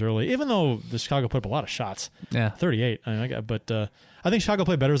against boys early, even though the Chicago put up a lot of shots. Yeah, 38. But I think Chicago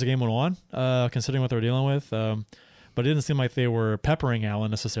played better as the game went on, considering what they were dealing with. But it didn't seem like they were peppering Allen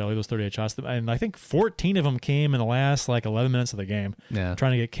necessarily, those 38 shots. And I think 14 of them came in the last 11 minutes of the game, trying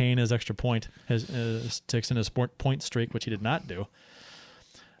to get Kane his extra point, to extend his point streak, which he did not do,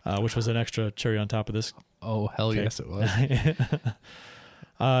 which was an extra cherry on top of this. Oh, hell yes, it was.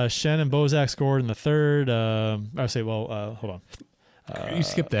 Shen and Bozak scored in the third. Hold on. You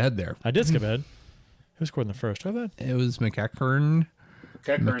skipped ahead there. I did skip ahead. Who scored in the first? It was McEachern.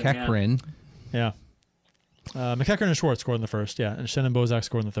 Yeah. McEachern and Schwartz scored in the first, and Shen and Bozak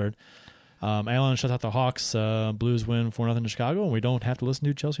scored in the third. Allen shuts out the Hawks. Blues win 4-0 to Chicago, and we don't have to listen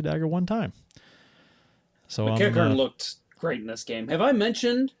to Chelsea Dagger one time. So McEachern looked great in this game. Have I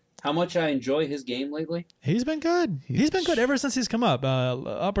mentioned how much I enjoy his game lately? He's been good. He's been good ever since he's come up.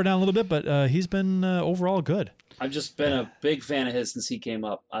 Up or down a little bit, but he's been overall good. I've just been a big fan of his since he came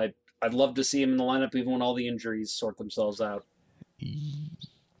up. I'd love to see him in the lineup even when all the injuries sort themselves out.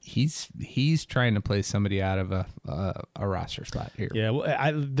 He's trying to play somebody out of a roster spot here. Yeah,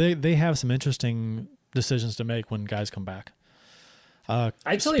 well, they have some interesting decisions to make when guys come back.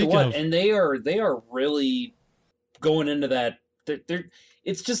 I tell you what, and they are really going into that.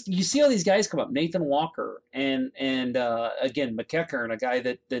 It's just you see all these guys come up, Nathan Walker and again McEachern, a guy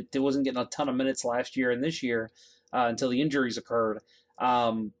that wasn't getting a ton of minutes last year and this year until the injuries occurred.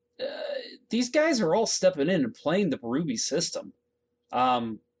 These guys are all stepping in and playing the Berube system.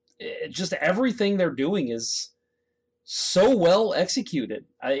 Just everything they're doing is so well executed.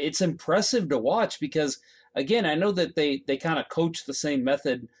 It's impressive to watch because, again, I know that they kind of coach the same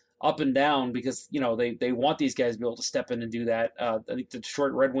method up and down because, they want these guys to be able to step in and do that. I think the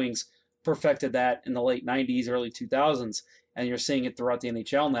Detroit Red Wings perfected that in the late 90s, early 2000s, and you're seeing it throughout the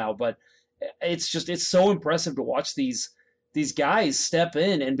NHL now. But it's so impressive to watch these guys step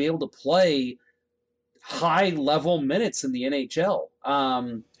in and be able to play high-level minutes in the NHL.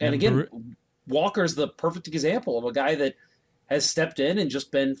 And again, Walker's the perfect example of a guy that has stepped in and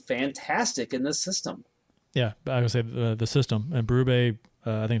just been fantastic in this system. Yeah, I would say the system. And Berube,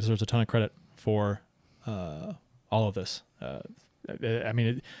 I think, deserves a ton of credit for all of this. I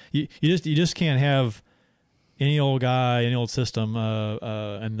mean, you just can't have any old guy, any old system,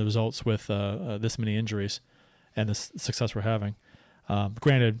 and the results with this many injuries and the success we're having.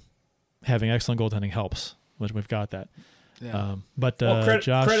 Granted, having excellent goaltending helps, which we've got that. Yeah.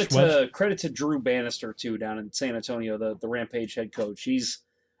 Credit to Drew Bannister too down in San Antonio, the Rampage head coach. He's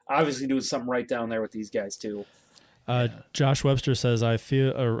obviously doing something right down there with these guys too. Josh Webster says, "I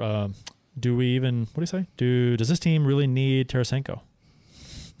feel, do we even? What do you say? Does this team really need Tarasenko?"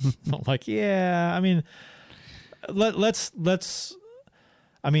 I'm like, yeah. I mean, let's.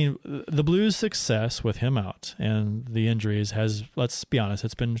 I mean, the Blues' success with him out and the injuries has, let's be honest,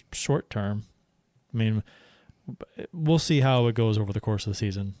 it's been short term. I mean, we'll see how it goes over the course of the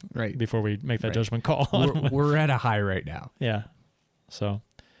season, right? Before we make that judgment call. We're at a high right now. Yeah. So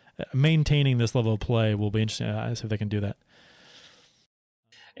maintaining this level of play will be interesting. I see if they can do that.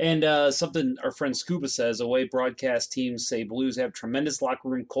 And something our friend Scuba says, away broadcast teams say Blues have tremendous locker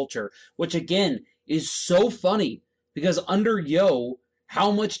room culture, which again is so funny because under Yo, how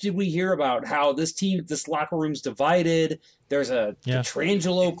much did we hear about how this locker room's divided? There's a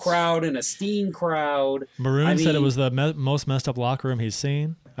Petrangelo crowd and a Steen crowd. Maroon said it was the most messed up locker room he's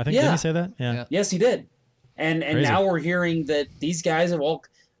seen. I think, did he say that? Yeah. Yes, he did. And now we're hearing that these guys have all,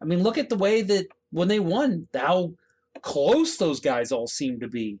 I mean, look at the way that when they won, how close those guys all seem to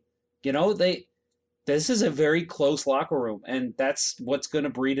be. This is a very close locker room, and that's what's going to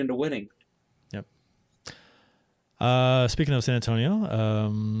breed into winning. Yep. Speaking of San Antonio,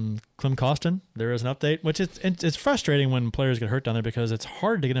 Klim Kostin, there is an update, which it's frustrating when players get hurt down there because it's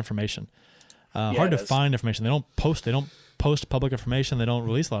hard to get information, hard to find information. They don't post public information. They don't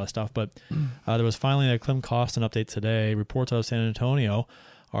release a lot of stuff. But there was finally a Klim Kostin update today. Reports out of San Antonio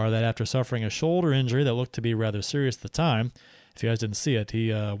are that after suffering a shoulder injury that looked to be rather serious at the time, if you guys didn't see it,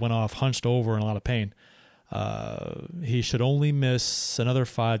 he went off hunched over in a lot of pain. He should only miss another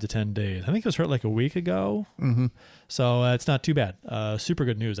 5 to 10 days. I think he was hurt like a week ago. Mm-hmm. So it's not too bad. Super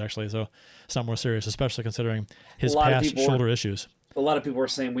good news, actually. So it's not more serious, especially considering his past shoulder issues. A lot of people are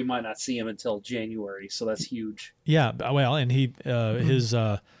saying we might not see him until January, so that's huge. Yeah, well, and he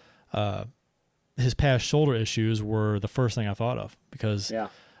his past shoulder issues were the first thing I thought of because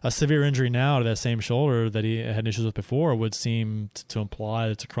a severe injury now to that same shoulder that he had issues with before would seem to imply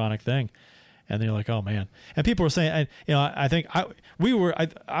it's a chronic thing. And then you're like, oh man! And people were saying, I think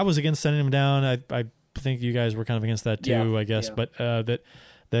I was against sending him down. I think you guys were kind of against that too, I guess. Yeah. But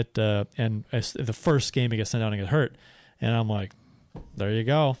and the first game he gets sent down and get hurt, and I'm like, there you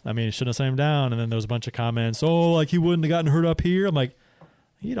go. I mean, he shouldn't have sent him down. And then there was a bunch of comments, like he wouldn't have gotten hurt up here. I'm like,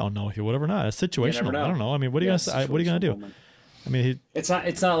 you don't know if he would have or not. It's situational. I don't know. I mean, what are you gonna do? Moment. I mean, it's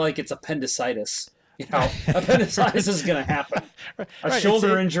not like it's appendicitis. Appendicitis is going to happen. A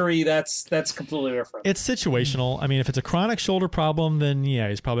shoulder injury, that's completely different. It's situational. I mean, if it's a chronic shoulder problem, then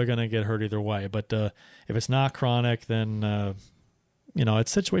he's probably going to get hurt either way. But if it's not chronic, then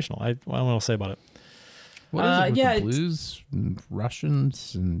it's situational. I don't know what to say about it. What is it with the Blues and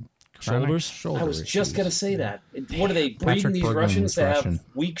Russians and shoulders? I was just going to say that. What are they breeding these Russians to have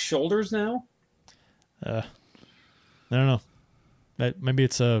weak shoulders now? I don't know. Maybe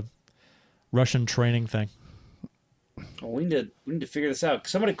it's a Russian training thing. Well, we need to figure this out.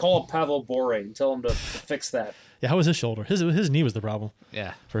 Somebody call up Pavel Bore and tell him to fix that. Yeah, how was his shoulder? His knee was the problem.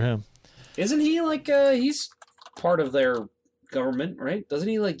 Yeah, for him. Isn't he he's part of their government, right? Doesn't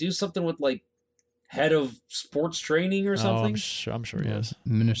he do something with head of sports training or something? I'm sure he is.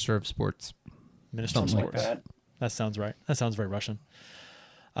 Minister of Sports. Minister of Sports. Like that. That sounds right. That sounds very Russian.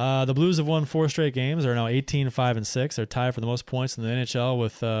 The Blues have won 4 straight games. They're now 18-5-6. They're tied for the most points in the NHL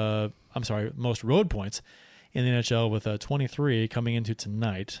with most road points in the NHL with 23 coming into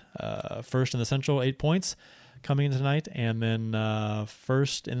tonight. First in the Central, 8 points coming into tonight, and then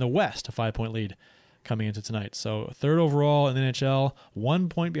first in the West, a 5-point lead coming into tonight. So third overall in the NHL, 1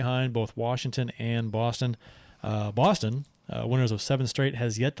 point behind both Washington and Boston. Boston, winners of 7 straight,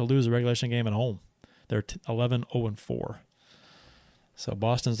 has yet to lose a regulation game at home. They're 11-0-4. So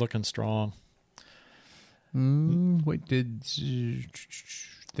Boston's looking strong. Wait, did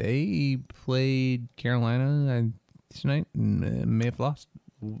they played Carolina tonight and may have lost?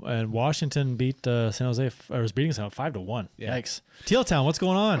 And Washington beat San Jose, or was beating San Jose 5-1. Yeah. Yikes. Teal Town, what's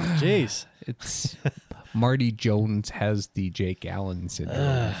going on? Jeez. It's Marty Jones has the Jake Allen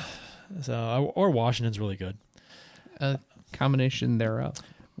syndrome. Or Washington's really good. A combination thereof.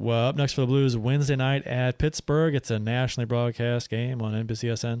 Well, up next for the Blues, Wednesday night at Pittsburgh. It's a nationally broadcast game on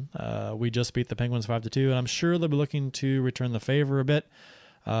NBCSN. We just beat the Penguins 5-2, and I'm sure they'll be looking to return the favor a bit.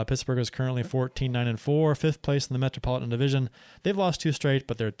 Pittsburgh is currently 14-9-4, fifth place in the Metropolitan Division. They've lost 2 straight,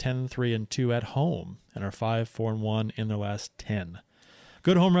 but they're 10-3-2 at home and are 5-4-1 in their last 10.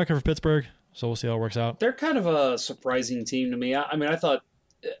 Good home record for Pittsburgh, so we'll see how it works out. They're kind of a surprising team to me. I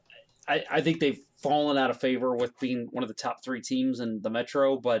think they've fallen out of favor with being one of the top 3 teams in the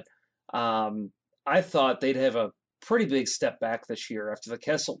Metro, but I thought they'd have a pretty big step back this year after the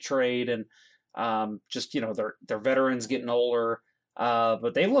Kessel trade and their veterans getting older.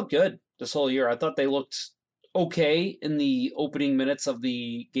 But they looked good this whole year. I thought they looked okay in the opening minutes of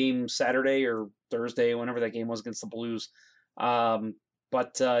the game Saturday or Thursday, whenever that game was against the Blues. They're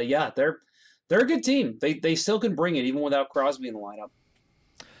a good team. They still can bring it even without Crosby in the lineup.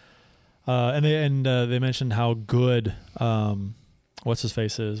 They mentioned how good what's his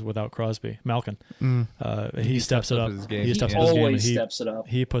face is without Crosby. Malkin. He steps it up. He steps it up.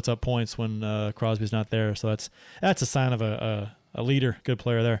 He puts up points when Crosby's not there. So that's a sign of a leader, good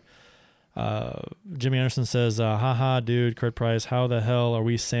player there. Jimmy Anderson says, haha, dude, Kurt Price, how the hell are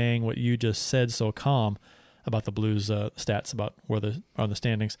we saying what you just said so calm about the Blues stats about where they are in the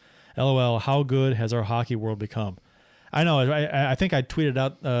standings? LOL, how good has our hockey world become? I know. I think I tweeted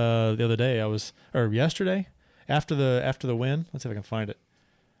out the other day. Yesterday after the win. Let's see if I can find it.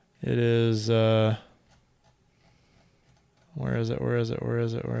 It is. Where is it?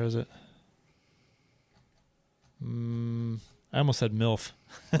 I almost said MILF.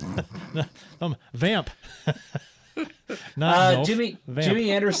 Vamp. Not MILF.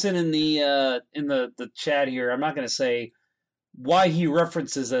 Jimmy Anderson in the chat here. I'm not going to say why he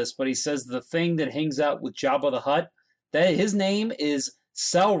references this, but he says the thing that hangs out with Jabba the Hutt, that his name is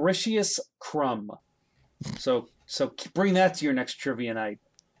Salricius Crumb. So bring that to your next trivia night.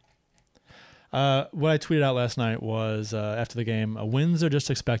 What I tweeted out last night was after the game, wins are just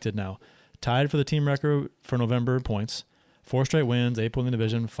expected now. Tied for the team record for November points. 4 straight wins, 8 points in the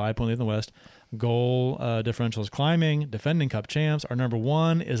division, 5 points in the West. Goal differential is climbing. Defending Cup champs. Our number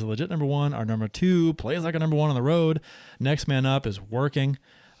 1 is a legit number 1. Our number 2 plays like a number 1 on the road. Next man up is working.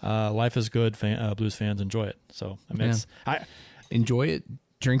 Life is good. Blues fans enjoy it. So I mean, enjoy it.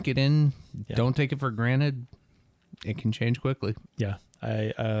 Drink it in. Yeah. Don't take it for granted. It can change quickly. Yeah,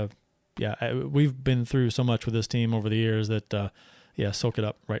 we've been through so much with this team over the years that, soak it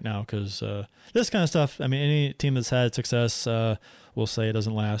up right now because this kind of stuff, I mean, any team that's had success will say it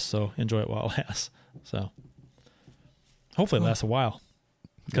doesn't last, so enjoy it while it lasts. So hopefully it lasts a while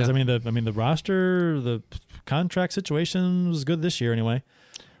because, I mean, the roster, the contract situation was good this year anyway.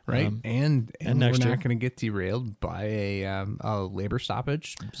 Right, and next we're year. not going to get derailed by a labor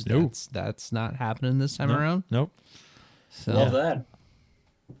stoppage. No. That's not happening this time around. Nope. So, Love that.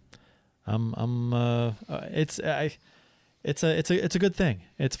 It's a good thing.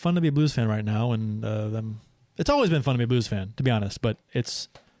 It's fun to be a Blues fan right now, and it's always been fun to be a Blues fan, to be honest. But it's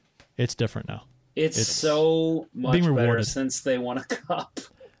different now. It's so much being better rewarded. since they won a cup.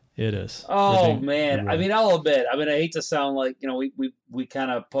 It is. Oh man, I mean, I'll admit. I mean, I hate to sound like we kind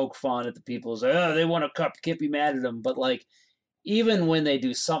of poke fun at the people. Say, oh, they won a cup, you can't be mad at them. But like, even when they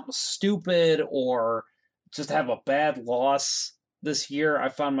do something stupid or just have a bad loss this year, I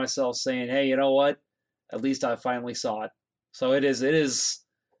found myself saying, hey, you know what? At least I finally saw it. So it is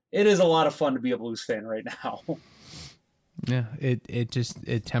a lot of fun to be a Blues fan right now. Yeah,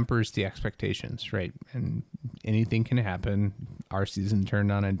 it tempers the expectations, right? And anything can happen. Our season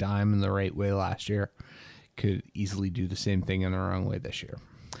turned on a dime in the right way last year. Could easily do the same thing in the wrong way this year.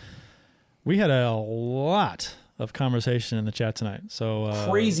 We had a lot of conversation in the chat tonight. So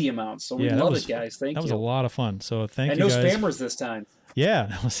crazy amounts. So we love it, guys. Thank you. That was a lot of fun. So thank you and guys. no spammers this time. Yeah.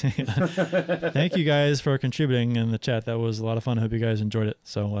 Thank you guys for contributing in the chat. That was a lot of fun. I hope you guys enjoyed it.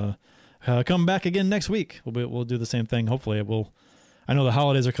 So come back again next week. We'll do the same thing. Hopefully I know the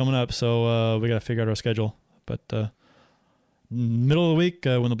holidays are coming up, so we got to figure out our schedule. But middle of the week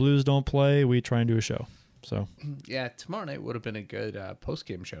when the Blues don't play, we try and do a show. So yeah, tomorrow night would have been a good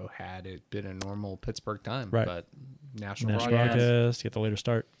post-game show had it been a normal Pittsburgh time. Right. But national broadcast, get the later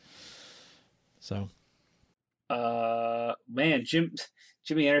start. So man,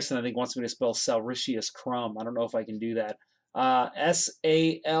 Jimmy Anderson, I think, wants me to spell Salricius Crumb. I don't know if I can do that.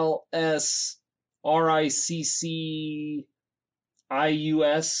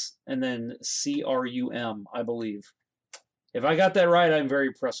 SALSRICCIUS and then CRUM, I believe. If I got that right, I'm very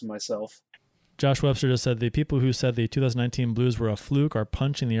impressed with myself. Josh Webster just said the people who said the 2019 Blues were a fluke are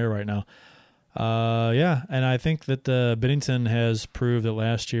punching the air right now. Yeah, and I think that Binnington has proved that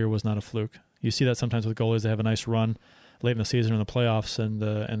last year was not a fluke. You see that sometimes with goalies; they have a nice run late in the season or in the playoffs, and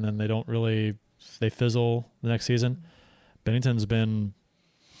then they fizzle the next season. Binnington's been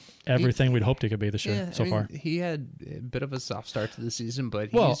everything we'd hoped he could be this year so far. He had a bit of a soft start to the season, but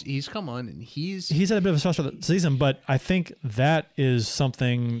he's come on and he's had a bit of a soft start to the season. But I think that is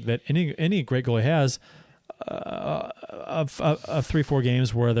something that any great goalie has of 3-4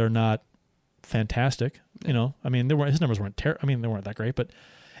 games where they're not fantastic. You know, I mean, his numbers weren't they weren't that great, but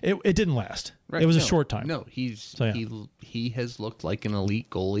it didn't last. Right. It was a short time. No, he has looked like an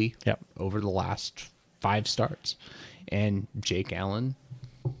elite goalie over the last 5 starts, and Jake Allen.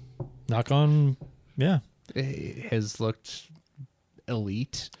 Knock on, has looked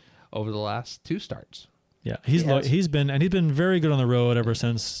elite over the last 2 starts. Yeah, he's been very good on the road ever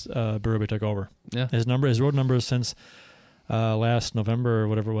since Berube took over. Yeah, his road numbers since last November or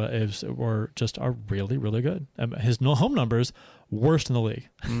whatever were really, really good. His home numbers worst in the league,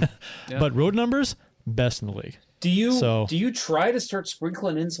 but road numbers best in the league. Do you try to start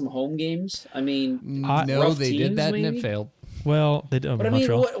sprinkling in some home games? I mean, no, they did that maybe? and it failed. Well, they do. But I mean,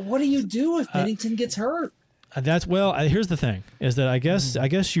 what do you do if Binnington gets hurt? Here's the thing: is that I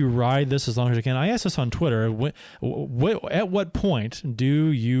guess you ride this as long as you can. I asked this on Twitter. At what point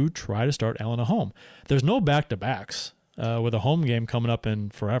do you try to start Allen at home? There's no back-to-backs with a home game coming up in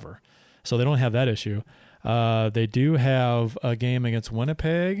forever, so they don't have that issue. They do have a game against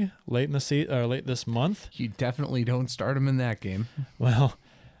Winnipeg late this month. You definitely don't start him in that game. Well,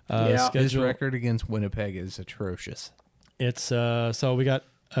 his record against Winnipeg is atrocious. It's so we got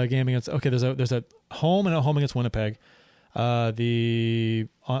a game against. Okay, there's a home and a home against Winnipeg. The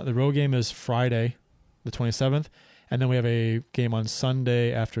road game is Friday, the 27th, and then we have a game on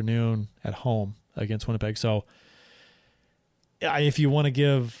Sunday afternoon at home against Winnipeg. So if you want to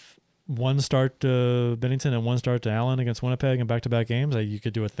give one start to Bennington and one start to Allen against Winnipeg in back-to-back games, you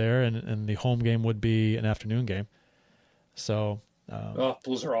could do it there, and the home game would be an afternoon game. So,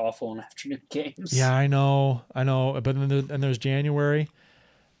 Blues are awful in afternoon games. yeah, I know. But then there's January.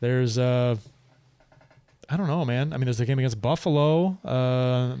 There's I don't know, man. I mean, there's a game against Buffalo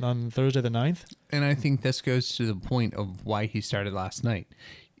on Thursday the 9th. And I think this goes to the point of why he started last night.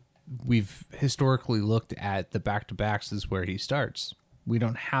 We've historically looked at the back-to-backs as where he starts. We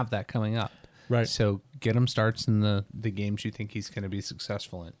don't have that coming up. Right. So get him starts in the games you think he's going to be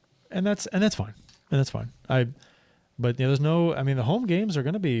successful in. And that's fine. But there's no, I mean, the home games are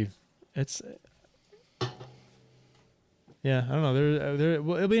going to be, yeah, I don't know.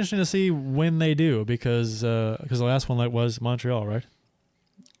 Well, it'll be interesting to see when they do because the last one was Montreal, right?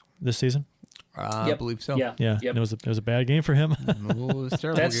 This season. I believe so. Yeah. Yeah. Yep. And it was a bad game for him. Well, it was a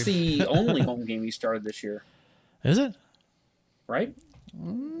terrible That's game. the only home game he started this year, Is it? right?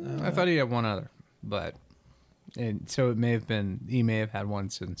 I thought he had one other, and so it may have been. He may have had one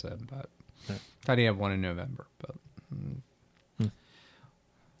since then, but I thought he had one in November. But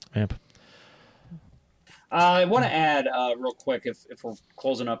Amp. I want to add real quick, if we're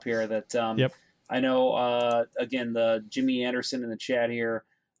closing up here, that Yep. I know, again, the Jimmy Anderson in the chat here,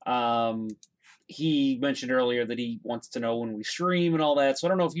 he mentioned earlier that he wants to know when we stream and all that. So I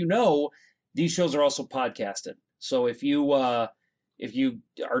don't know if you know, these shows are also podcasted. So if you are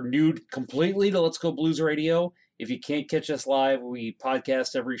new completely to Let's Go Blues Radio, if you can't catch us live, we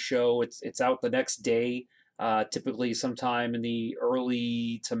podcast every show. It's out the next day, typically sometime in the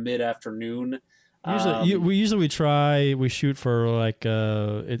early to mid-afternoon. We shoot for like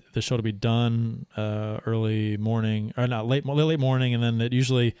the show to be done early morning or not late morning, and then it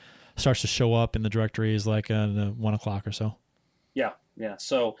usually starts to show up in the directories like at 1 o'clock or so. Yeah.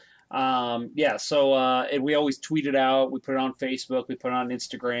 So and we always tweet it out. We put it on Facebook. We put it on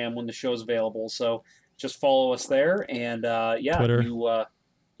Instagram when the show's available. So just follow us there, and Twitter.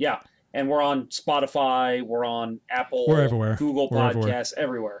 And we're on Spotify. We're on Apple. We're everywhere. Google Podcasts,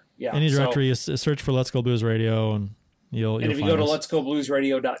 everywhere. Yeah. Any directory, is search for Let's Go Blues Radio, and you'll if you find go to us.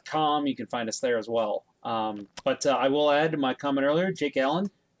 letsgobluesradio.com, you can find us there as well. But I will add to my comment earlier, Jake Allen.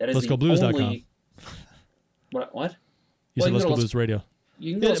 That is letsgoblues.com. the only. What? You said Let's Go Blues Radio.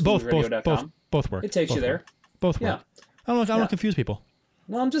 You can go to letsgobluesradio.com. Both work. It takes you there. Both work. Yeah. I don't want to confuse people.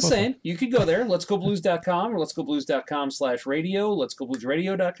 No, I'm just saying, you could go there, letsgoblues.com or letsgoblues.com/radio,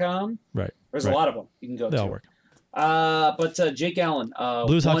 letsgobluesradio.com. Right. There's a lot of them you can go to. They all work. But Jake Allen.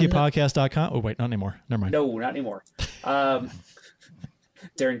 Blueshockeypodcast.com. Oh, wait, not anymore. Never mind. No, not anymore.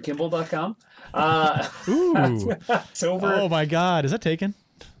 DarrenKimball.com. Ooh. October. Oh, my God. Is that taken?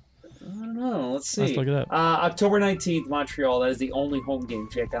 I don't know. Let's see. Let's look it up. October 19th, Montreal. That is the only home game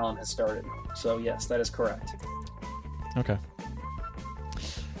Jake Allen has started. So, yes, that is correct. Okay.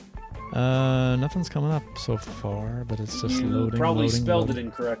 Nothing's coming up so far, but it's just loading. Probably loading, spelled loading. it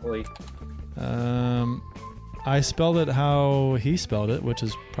incorrectly. I spelled it how he spelled it, which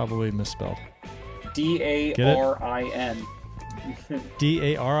is probably misspelled. DARIN.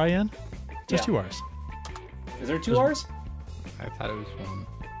 DARIN? Just Yeah. 2 R's. Is there 2 R's? I thought it was one.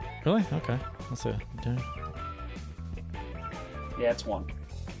 Really? Okay. Let's see. Yeah, it's 1.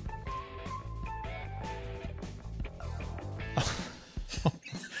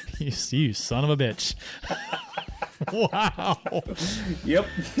 You son of a bitch. Wow. Yep.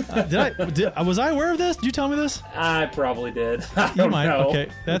 Was I aware of this? Did you tell me this? I probably did. You might.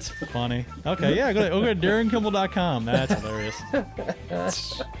 Okay, that's funny. Okay, yeah, go to DarrenKimball.com. That's hilarious.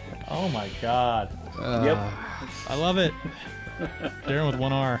 Oh my God. Yep. I love it. Darren with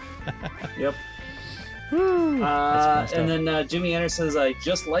 1 R. Yep. And then Jimmy Anderson says, I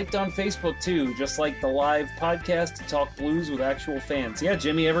just liked on Facebook too, just like the live podcast to talk blues with actual fans. Yeah,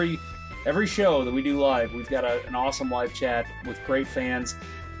 Jimmy, every show that we do live, we've got an awesome live chat with great fans.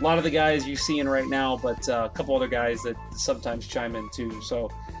 A lot of the guys you're seeing right now, but a couple other guys that sometimes chime in too. So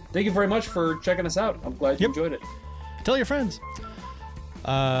thank you very much for checking us out. I'm glad you enjoyed it. Tell your friends.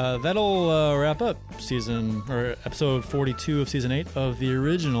 That'll wrap up episode 42 of season 8 of the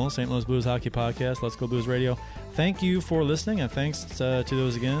original St. Louis Blues Hockey Podcast, Let's Go Blues Radio. Thank you for listening, and thanks to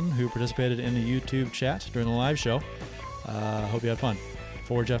those again who participated in the YouTube chat during the live show. Hope you had fun.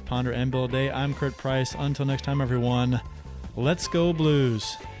 For Jeff Ponder and Bill Day, I'm Kurt Price. Until next time, everyone, let's go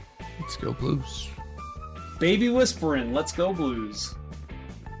Blues. Let's go Blues. Baby whispering, let's go Blues.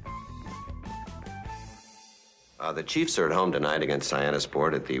 The Chiefs are at home tonight against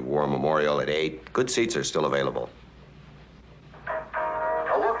Sport at the War Memorial at 8. Good seats are still available.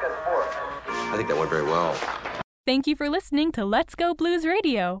 A look at sports. I think that went very well. Thank you for listening to Let's Go Blues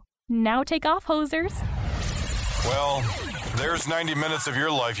Radio. Now take off, hosers. Well, There's 90 minutes of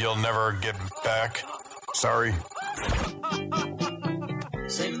your life you'll never get back. Sorry.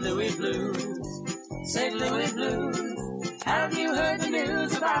 St. Louis Blues, St. Louis Blues. Have you heard the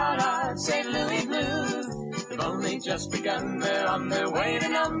news about our St. Louis Blues? They've only just begun, they're on their way to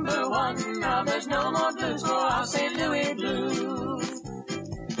number one. Now there's no more blues for our St. Louis Blues.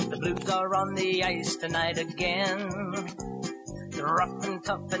 The Blues are on the ice tonight again. They're rough and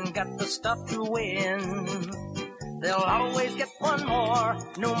tough and got the stuff to win. They'll always get one more,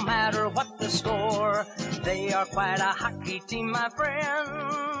 no matter what the score. They are quite a hockey team, my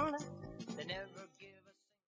friend.